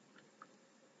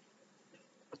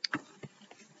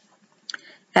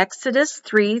 Exodus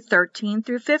 3:13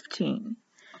 through 15.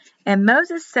 And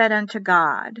Moses said unto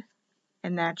God,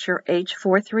 and that's your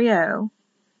H430,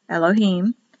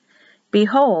 Elohim,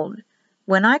 Behold,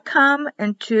 when I come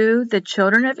unto the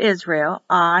children of Israel,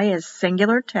 I is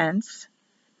singular tense,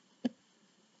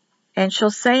 and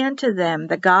shall say unto them,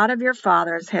 The God of your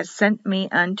fathers has sent me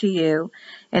unto you,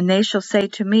 and they shall say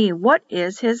to me, What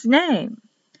is his name?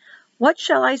 What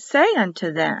shall I say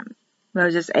unto them?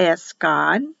 Moses asked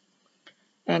God.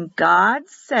 And God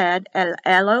said,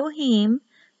 Elohim,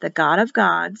 the God of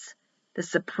gods, the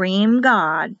supreme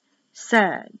God,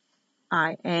 said,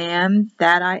 I am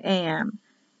that I am.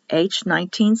 H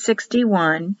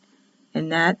 1961,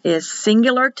 and that is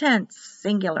singular tense,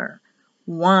 singular,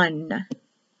 one.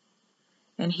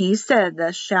 And he said,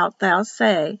 Thus shalt thou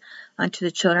say unto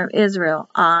the children of Israel,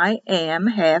 I am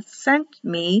hath sent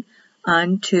me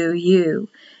unto you.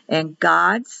 And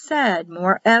God said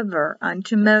moreover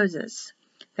unto Moses,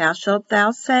 Thou shalt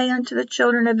thou say unto the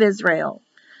children of Israel,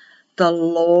 The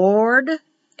Lord,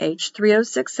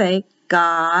 H3068,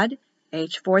 God,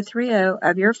 H430,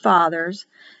 of your fathers,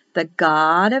 the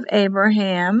God of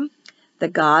Abraham, the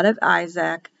God of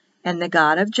Isaac, and the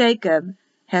God of Jacob,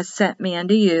 has sent me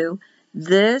unto you.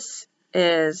 This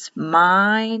is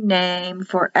my name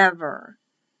forever.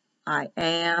 I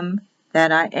am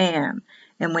that I am.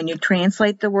 And when you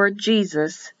translate the word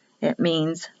Jesus, it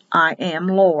means I am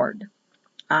Lord.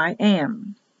 I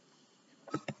am.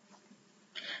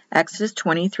 Exodus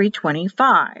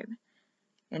 23:25.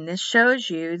 And this shows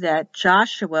you that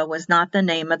Joshua was not the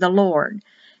name of the Lord.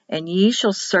 And ye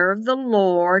shall serve the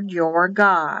Lord your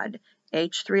God.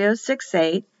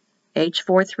 H3068,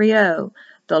 H430.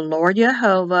 The Lord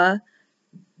Jehovah,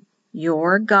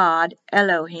 your God,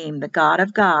 Elohim, the God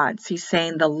of gods. He's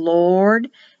saying the Lord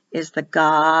is the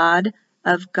God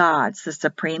of gods, the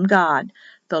supreme God.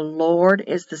 The Lord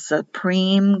is the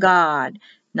supreme God.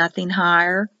 Nothing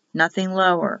higher, nothing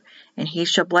lower. And he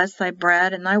shall bless thy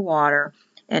bread and thy water,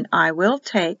 and I will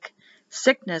take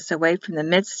sickness away from the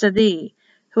midst of thee.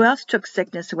 Who else took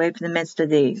sickness away from the midst of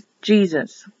thee?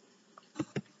 Jesus.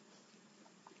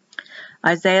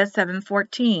 Isaiah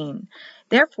 7:14.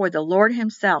 Therefore the Lord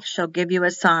himself shall give you a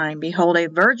sign. Behold, a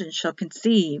virgin shall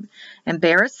conceive and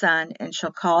bear a son, and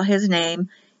shall call his name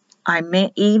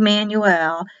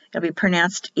Emmanuel. It'll be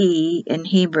pronounced E in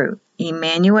Hebrew.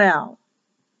 Emmanuel.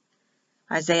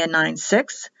 Isaiah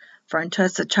 9:6. For unto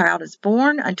us a child is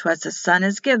born, unto us a son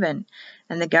is given,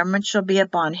 and the government shall be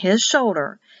upon his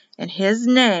shoulder, and his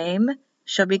name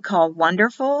shall be called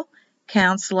Wonderful,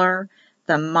 Counselor,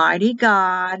 the Mighty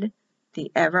God, the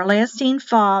Everlasting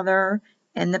Father,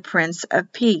 and the Prince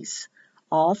of Peace.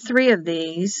 All three of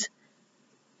these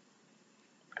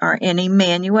are in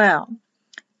Emmanuel.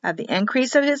 Of the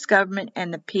increase of his government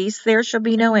and the peace there shall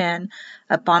be no end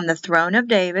upon the throne of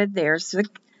David, there's the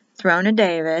throne of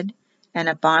David, and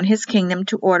upon his kingdom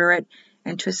to order it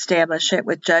and to establish it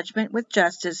with judgment, with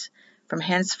justice, from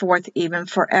henceforth even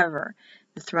forever.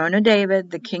 The throne of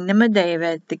David, the kingdom of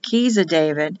David, the keys of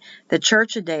David, the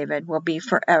church of David will be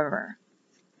forever.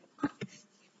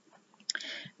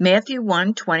 Matthew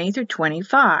 1:20 through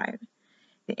 25.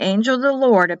 The angel of the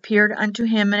Lord appeared unto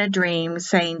him in a dream,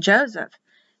 saying, Joseph,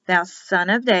 thou son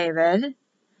of David,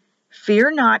 fear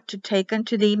not to take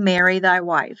unto thee Mary thy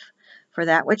wife, for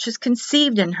that which is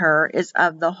conceived in her is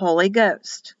of the Holy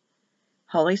Ghost,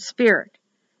 Holy Spirit.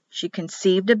 She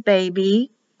conceived a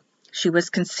baby. She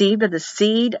was conceived of the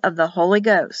seed of the Holy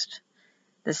Ghost.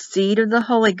 The seed of the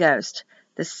Holy Ghost,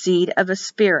 the seed of a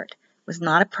spirit, was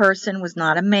not a person, was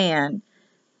not a man.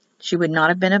 She would not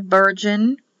have been a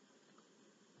virgin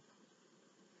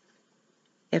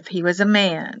if he was a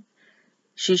man.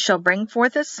 She shall bring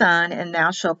forth a son, and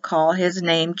thou shalt call his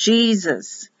name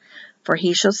Jesus, for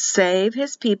he shall save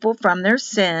his people from their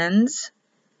sins.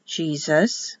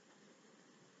 Jesus.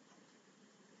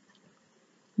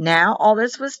 Now all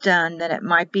this was done that it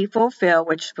might be fulfilled,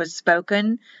 which was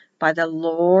spoken by the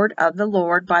Lord of the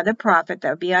Lord by the prophet,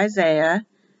 that would be Isaiah,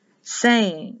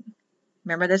 saying,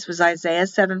 remember this was Isaiah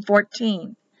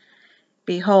 7:14,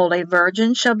 Behold, a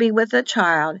virgin shall be with a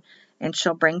child, and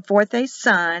shall bring forth a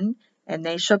son, and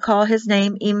they shall call his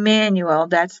name Emmanuel.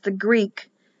 That's the Greek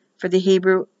for the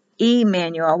Hebrew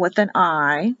Emmanuel with an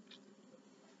I,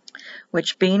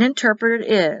 which being interpreted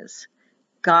is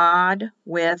God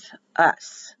with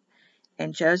us.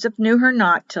 And Joseph knew her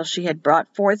not till she had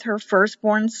brought forth her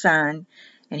firstborn son,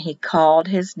 and he called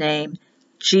his name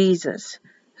Jesus,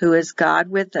 who is God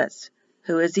with us,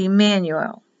 who is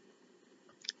Emmanuel.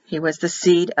 He was the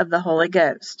seed of the Holy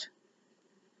Ghost.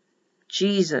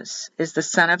 Jesus is the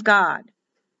Son of God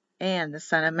and the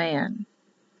Son of Man.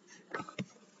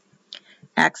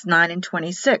 Acts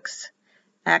 9:26.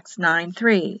 Acts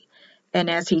 9:3. And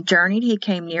as he journeyed, he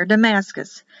came near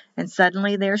Damascus, and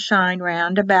suddenly there shined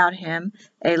round about him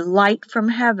a light from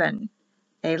heaven,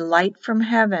 a light from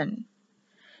heaven.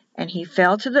 And he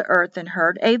fell to the earth and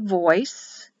heard a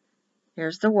voice,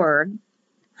 here's the word,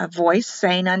 a voice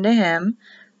saying unto him,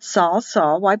 Saul,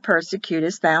 Saul, why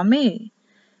persecutest thou me?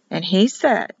 And he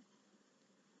said,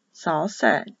 Saul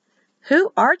said,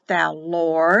 Who art thou,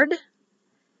 Lord?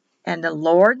 And the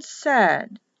Lord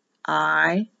said,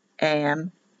 I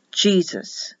am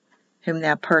Jesus, whom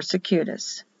thou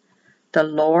persecutest. The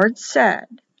Lord said,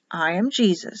 I am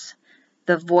Jesus.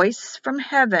 The voice from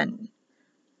heaven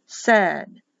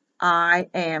said, I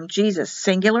am Jesus.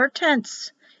 Singular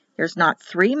tense. There's not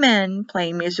three men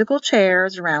playing musical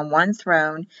chairs around one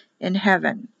throne in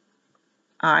heaven.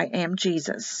 I am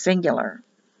Jesus. Singular.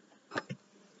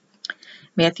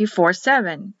 Matthew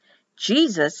 4:7.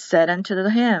 Jesus said unto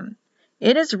him,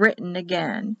 It is written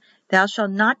again, Thou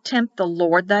shalt not tempt the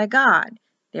Lord thy God.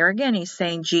 There again he's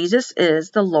saying Jesus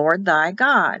is the Lord thy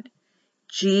God.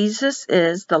 Jesus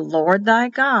is the Lord thy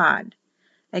God.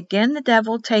 Again the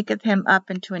devil taketh him up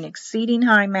into an exceeding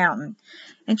high mountain,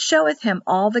 and showeth him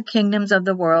all the kingdoms of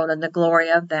the world and the glory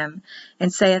of them,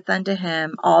 and saith unto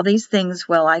him, All these things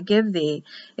will I give thee,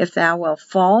 if thou wilt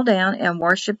fall down and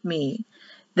worship me.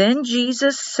 Then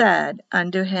Jesus said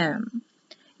unto him,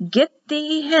 Get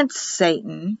thee hence,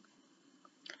 Satan,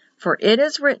 for it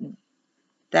is written,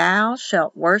 Thou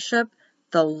shalt worship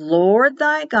the Lord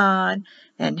thy God,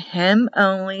 and him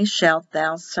only shalt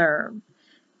thou serve.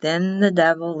 Then the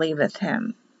devil leaveth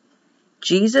him.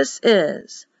 Jesus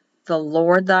is the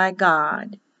Lord thy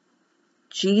God.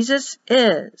 Jesus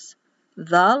is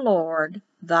the Lord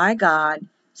thy God,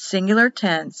 singular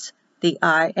tense, the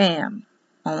I am.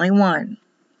 Only one.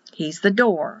 He's the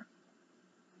door.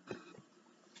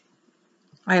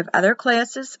 I have other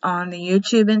classes on the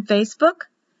YouTube and Facebook.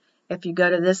 If you go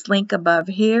to this link above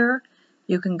here,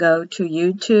 you can go to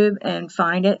YouTube and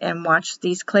find it and watch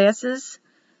these classes.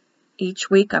 Each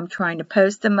week I'm trying to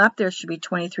post them up. There should be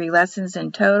 23 lessons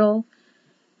in total.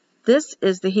 This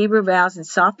is the Hebrew vowels and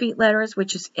sofit letters,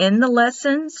 which is in the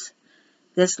lessons.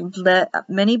 This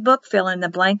mini book, Fill in the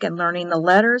Blank and Learning the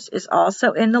Letters, is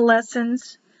also in the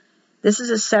lessons. This is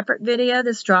a separate video,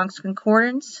 the Strong's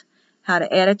Concordance, how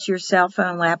to add it to your cell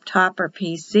phone, laptop, or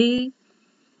PC.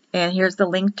 And here's the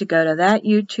link to go to that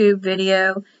YouTube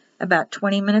video, about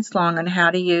 20 minutes long, on how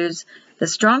to use the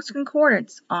Strong's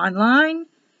Concordance online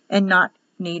and not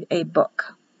need a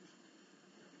book.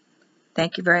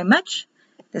 Thank you very much.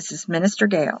 This is Minister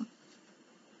Gail.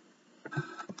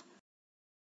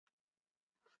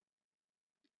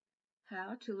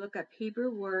 How to look up Hebrew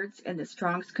words in the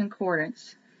Strong's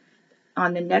Concordance.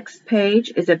 On the next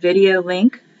page is a video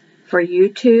link for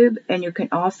YouTube, and you can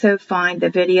also find the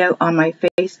video on my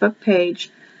Facebook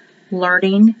page,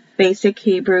 Learning Basic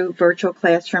Hebrew Virtual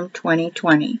Classroom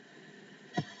 2020.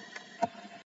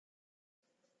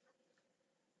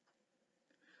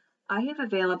 I have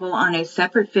available on a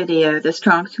separate video the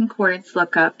Strong's Concordance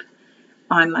lookup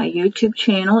on my YouTube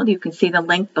channel. You can see the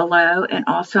link below, and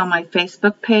also on my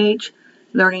Facebook page,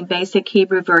 Learning Basic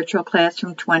Hebrew Virtual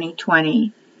Classroom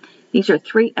 2020. These are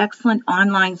 3 excellent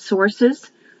online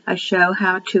sources. I show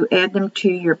how to add them to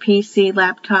your PC,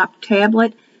 laptop,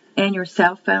 tablet, and your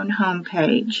cell phone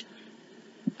homepage.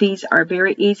 These are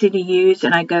very easy to use,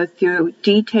 and I go through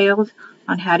details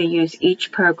on how to use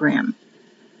each program.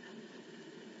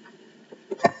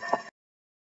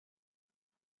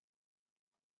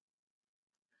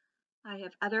 I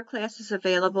have other classes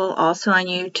available also on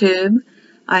YouTube.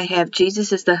 I have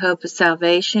Jesus is the Hope of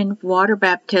Salvation, Water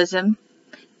Baptism,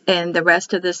 and the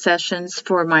rest of the sessions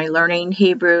for my Learning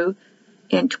Hebrew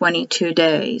in 22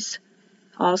 days.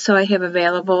 Also, I have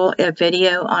available a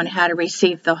video on how to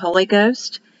receive the Holy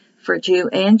Ghost for Jew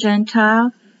and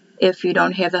Gentile. If you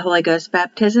don't have the Holy Ghost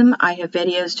baptism, I have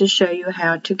videos to show you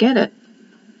how to get it.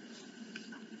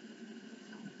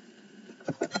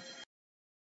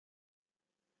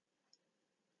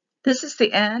 This is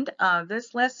the end of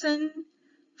this lesson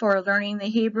for learning the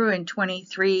Hebrew in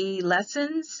 23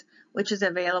 lessons, which is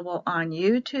available on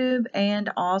YouTube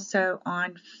and also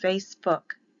on Facebook.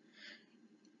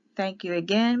 Thank you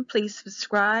again. Please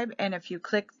subscribe, and if you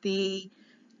click the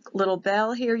little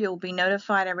bell here, you'll be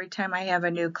notified every time I have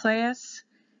a new class.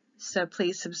 So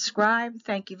please subscribe.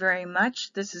 Thank you very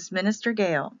much. This is Minister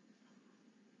Gail.